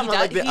 Like, I'm on,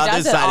 like, the he other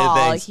does it side of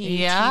all. things.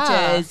 He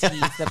Yeah. teaches.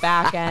 He's the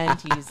back end.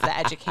 He's the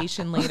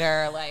education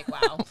leader. Like,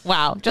 wow.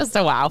 Wow, just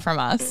a wow from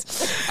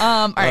us.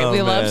 All right, Oh,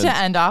 we love man. to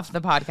end off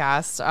the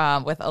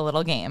podcast with a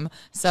little game.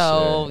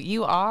 So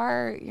you're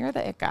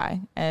the it guy,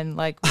 and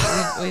like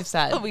we've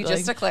said, We like,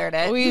 just declared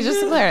it. We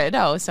just declared it.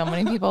 No, so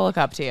many people look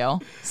up to you.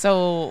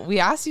 So we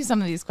asked you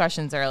some of these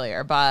questions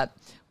earlier, but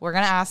we're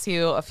gonna ask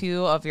you a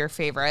few of your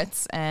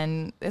favorites,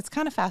 and it's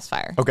kind of fast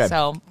fire. Okay.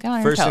 So get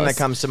on your First thing toes.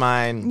 that comes to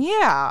mind.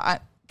 Yeah,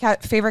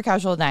 favorite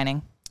casual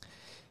dining.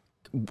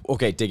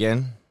 Okay, dig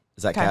in.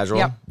 Is that Okay, casual?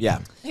 yep. Yeah.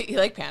 He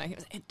like panicked.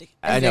 He was like,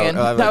 I know. Dig in.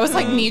 That was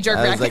like knee jerk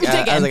I was like,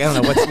 reaction. I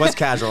don't know what's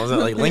casual. Is it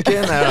like Lincoln?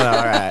 I don't know.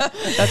 All right,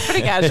 That's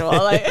pretty casual.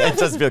 Like, it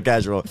does feel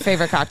casual.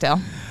 favorite cocktail.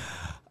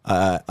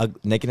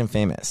 Naked and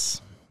Famous.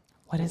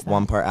 What is that?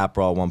 1 part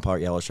Aperol, 1 part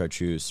yellow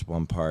chartreuse,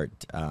 1 part.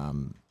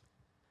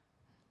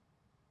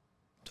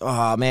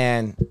 Oh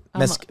man,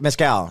 mezcal.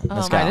 Mezcal. I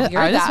just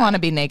that- want to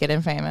be naked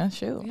and famous.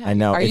 Shoot. yeah. I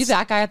know, Are you it's-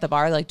 that guy at the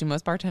bar? Like, do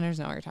most bartenders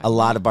know what you're talking A about?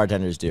 lot of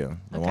bartenders do.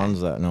 The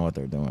ones that know what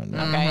they're doing.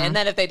 Okay. And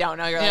then if they don't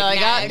know, you're You're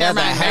like, like, nah, "Ah, never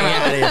mind, never mind."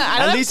 I don't At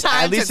have least, time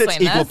at to least it's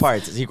explain equal this.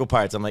 parts. It's equal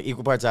parts. I'm like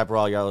equal parts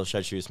Aperol, yellow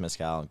chartreuse,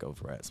 mezcal. Go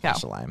for it.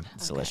 Splash Go. of lime.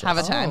 It's delicious. Have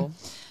a time. Oh.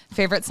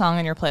 Favorite song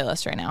on your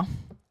playlist right now?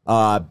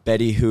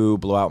 Betty Who,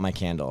 Blow Out My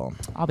Candle.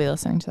 I'll be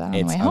listening to that on the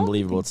It's way home.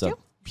 unbelievable. It's a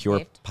pure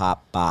Saved.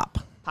 pop bop.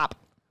 Pop.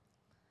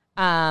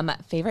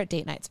 Favorite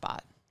date night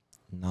spot?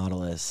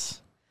 Nautilus.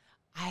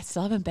 I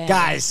still haven't been.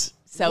 Guys,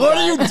 So what good.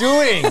 are you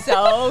doing?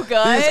 So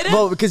good.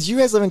 Well, because you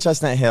guys live in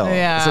Chestnut Hill.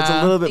 Yeah. So it's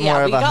a little bit Yeah,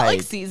 more we of a got hike.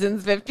 like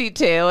Seasons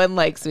 52 and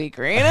like Sweet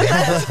Green. And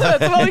that's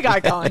what we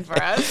got going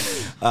for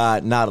us.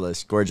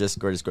 Nautilus. Gorgeous,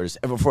 gorgeous, gorgeous.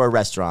 For a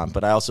restaurant,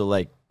 but I also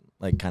like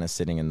kind of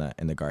sitting in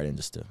the garden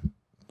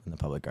in the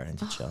public garden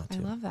to chill I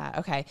too. love that.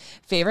 Okay.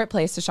 Favorite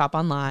place to shop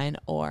online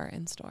or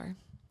in store?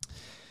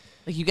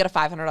 Like you get a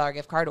 $500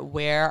 gift card.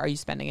 Where are you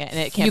spending it? And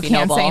it can't You be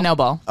can't Noble. say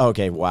Noble.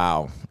 Okay,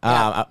 wow.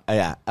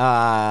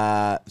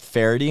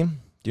 Faraday.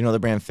 Do you know the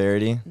brand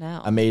Faraday?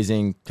 No.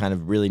 Amazing, kind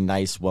of really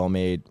nice,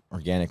 well-made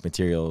organic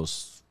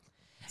materials.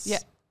 Yeah.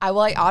 I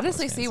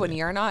honestly see when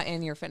you're not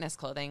in your fitness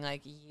clothing,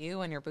 like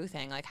you and your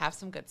boothing, like have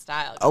some good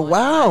style. Oh going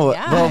wow! on.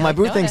 Yeah, Well, my like,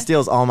 go boothing ahead.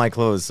 steals all my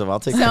clothes, so I'll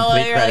take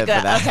complete you're credit like,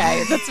 for that.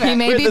 Okay, that's fair. He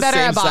may We're be the better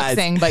same at size.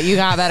 boxing, but you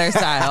got better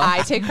style.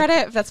 I take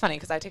credit. That's funny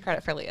because I take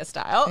credit for Leah's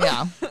style.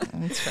 Yeah,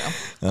 that's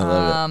true. I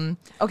love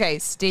Okay,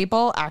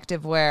 staple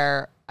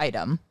activewear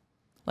item.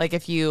 Like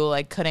if you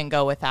like couldn't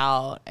go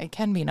without, it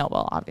can be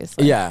Noble,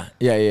 obviously.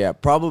 Yeah.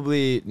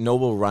 Probably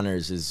Noble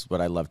Runners is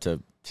what I love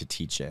to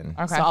teach in.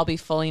 Okay. So I'll be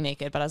fully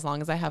naked, but as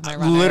long as I have my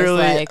runners,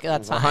 Literally, like,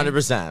 that's fine.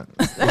 100%.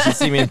 You should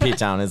see me in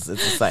P-Town. It's a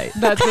sight.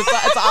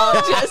 It's all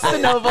just the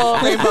Noble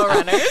Rainbow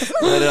Runners.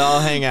 Let it all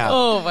hang out.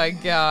 Oh my I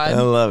god.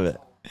 love it.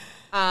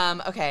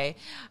 Okay.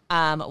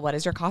 What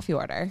is your coffee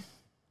order?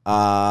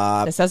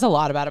 Uh, This says a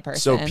lot about a person.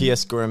 so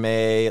PS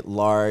Gourmet,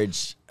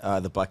 large,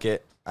 the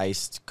bucket,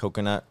 iced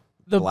coconut.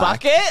 the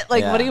black. bucket?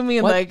 Like, Yeah. what do you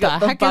mean? What Like the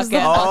heck is the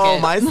bucket? Oh,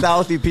 my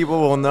Southie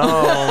people will know.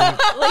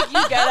 like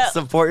you get it.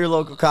 Support your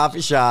local coffee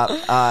shop.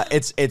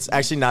 It's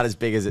actually not as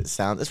big as it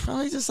sounds. It's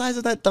probably the size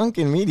of that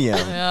Dunkin' medium.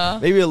 Yeah.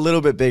 Maybe a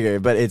little bit bigger,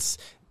 but it's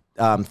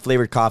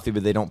flavored coffee,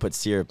 but they don't put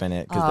syrup in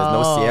it because there's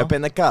no syrup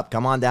in the cup.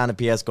 Come on down to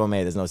PS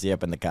Gourmet. There's no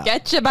syrup in the cup.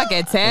 Get your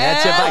buckets,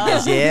 Get your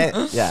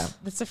buckets, yeah.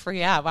 That's a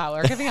free app. Wow,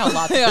 we're giving out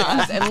lots of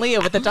ads. And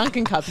Leah with the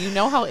Dunkin' Cup, you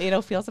know how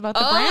Ado feels about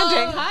the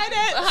branding. Hide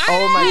it.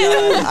 Oh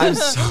my God, I'm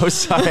so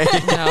sorry.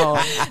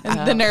 No.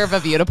 The nerve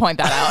of you to point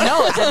that out.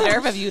 No, it's a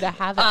nerve of you to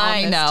have it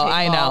on this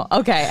I table. know.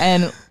 Okay,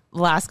 and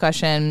last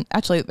question.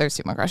 Actually, there's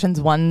 2 more questions.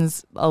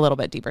 One's a little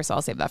bit deeper, so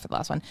I'll save that for the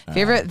last one.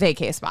 Favorite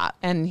vacay spot?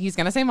 And he's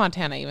going to say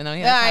Montana, even though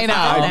he I know.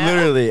 I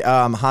literally,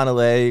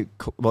 Hanalei.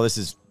 Well,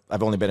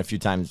 I've only been a few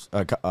times.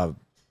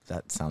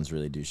 That sounds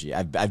really douchey.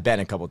 I've been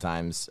a couple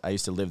times. I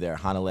used to live there.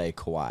 Hanalei,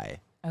 Kauai.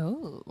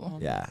 Oh.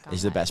 Yeah,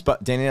 it's the best.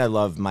 But Danny and I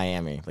love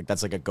Miami. Like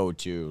that's like a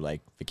go-to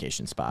like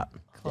vacation spot.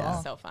 Cool. Yeah.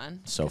 So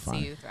fun. So Could fun.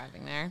 see you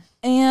thriving there.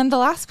 And the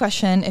last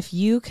question, if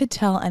you could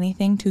tell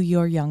anything to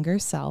your younger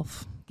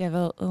self, give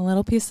a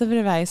little piece of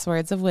advice,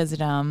 words of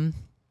wisdom,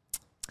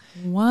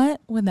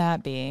 what would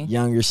that be?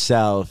 Younger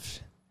self,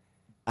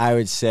 I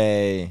would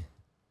say,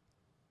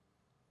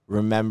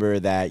 remember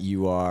that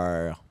you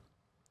are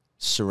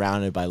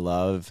surrounded by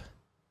love,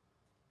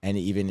 and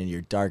even in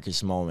your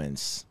darkest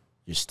moments,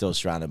 you're still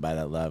surrounded by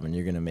that love, and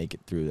you're going to make it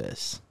through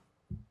this.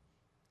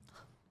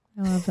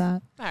 I love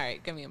that. All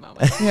right, give me a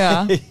moment.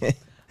 Yeah.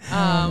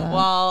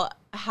 Well,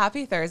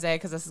 happy Thursday,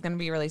 because this is going to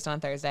be released on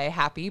Thursday.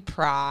 Happy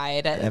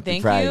Pride.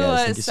 Thank Pride, you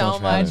guys. Thank you so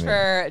for much having me.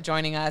 for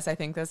joining us. I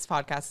think this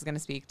podcast is going to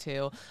speak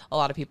to a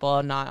lot of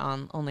people,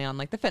 not only on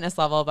like the fitness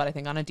level, but I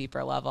think on a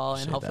deeper level,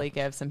 and hopefully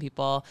give some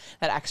people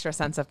that extra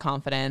sense of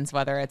confidence,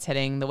 whether it's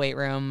hitting the weight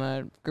room,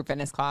 a group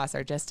fitness class,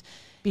 or just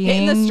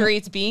hitting the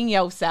streets, being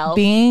yourself.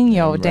 Being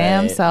your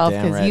damn right. self,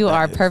 Damn because right you that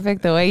are is.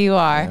 perfect the way you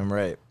are. I'm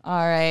right.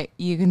 All right.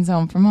 You can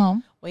zone from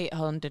home. Wait,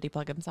 hold on. Did he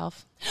plug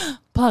himself?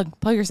 Plug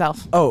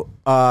yourself. Oh,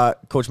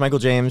 Coach Michael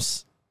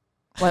James.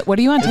 What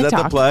are you on Is TikTok?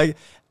 that the plug?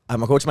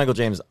 I'm a Coach Michael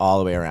James all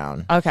the way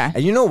around. Okay.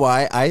 And you know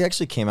why? I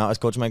actually came out as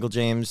Coach Michael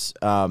James,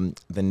 the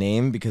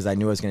name, because I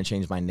knew I was going to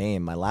change my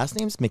name. My last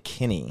name's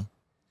McKinney.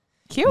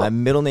 Cute. My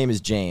middle name is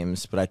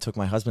James, but I took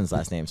my husband's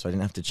last name, so I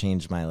didn't have to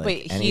change my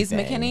Wait, anything. he's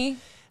McKinney?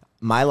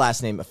 My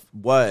last name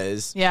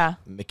was Yeah.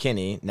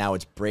 McKinney. Now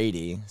it's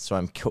Brady, so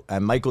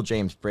I'm Michael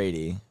James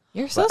Brady.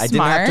 You're so But I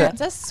didn't have smart. to-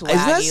 That's a swaggy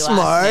Isn't that last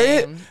smart?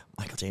 name.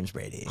 Michael James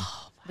Brady.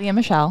 Leah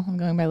Michelle. I'm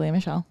going by Leah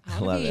Michelle. I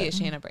want love to be it.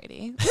 Shayna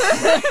Brady.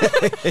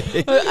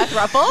 A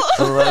throuple?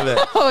 I love it.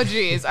 Oh,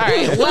 geez. All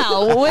right.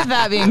 Well, with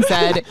that being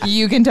said,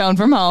 you can tone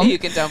from home. You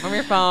can tone from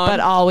your phone.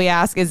 But all we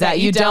ask is that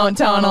you don't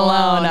tone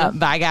alone.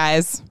 Bye,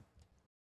 guys.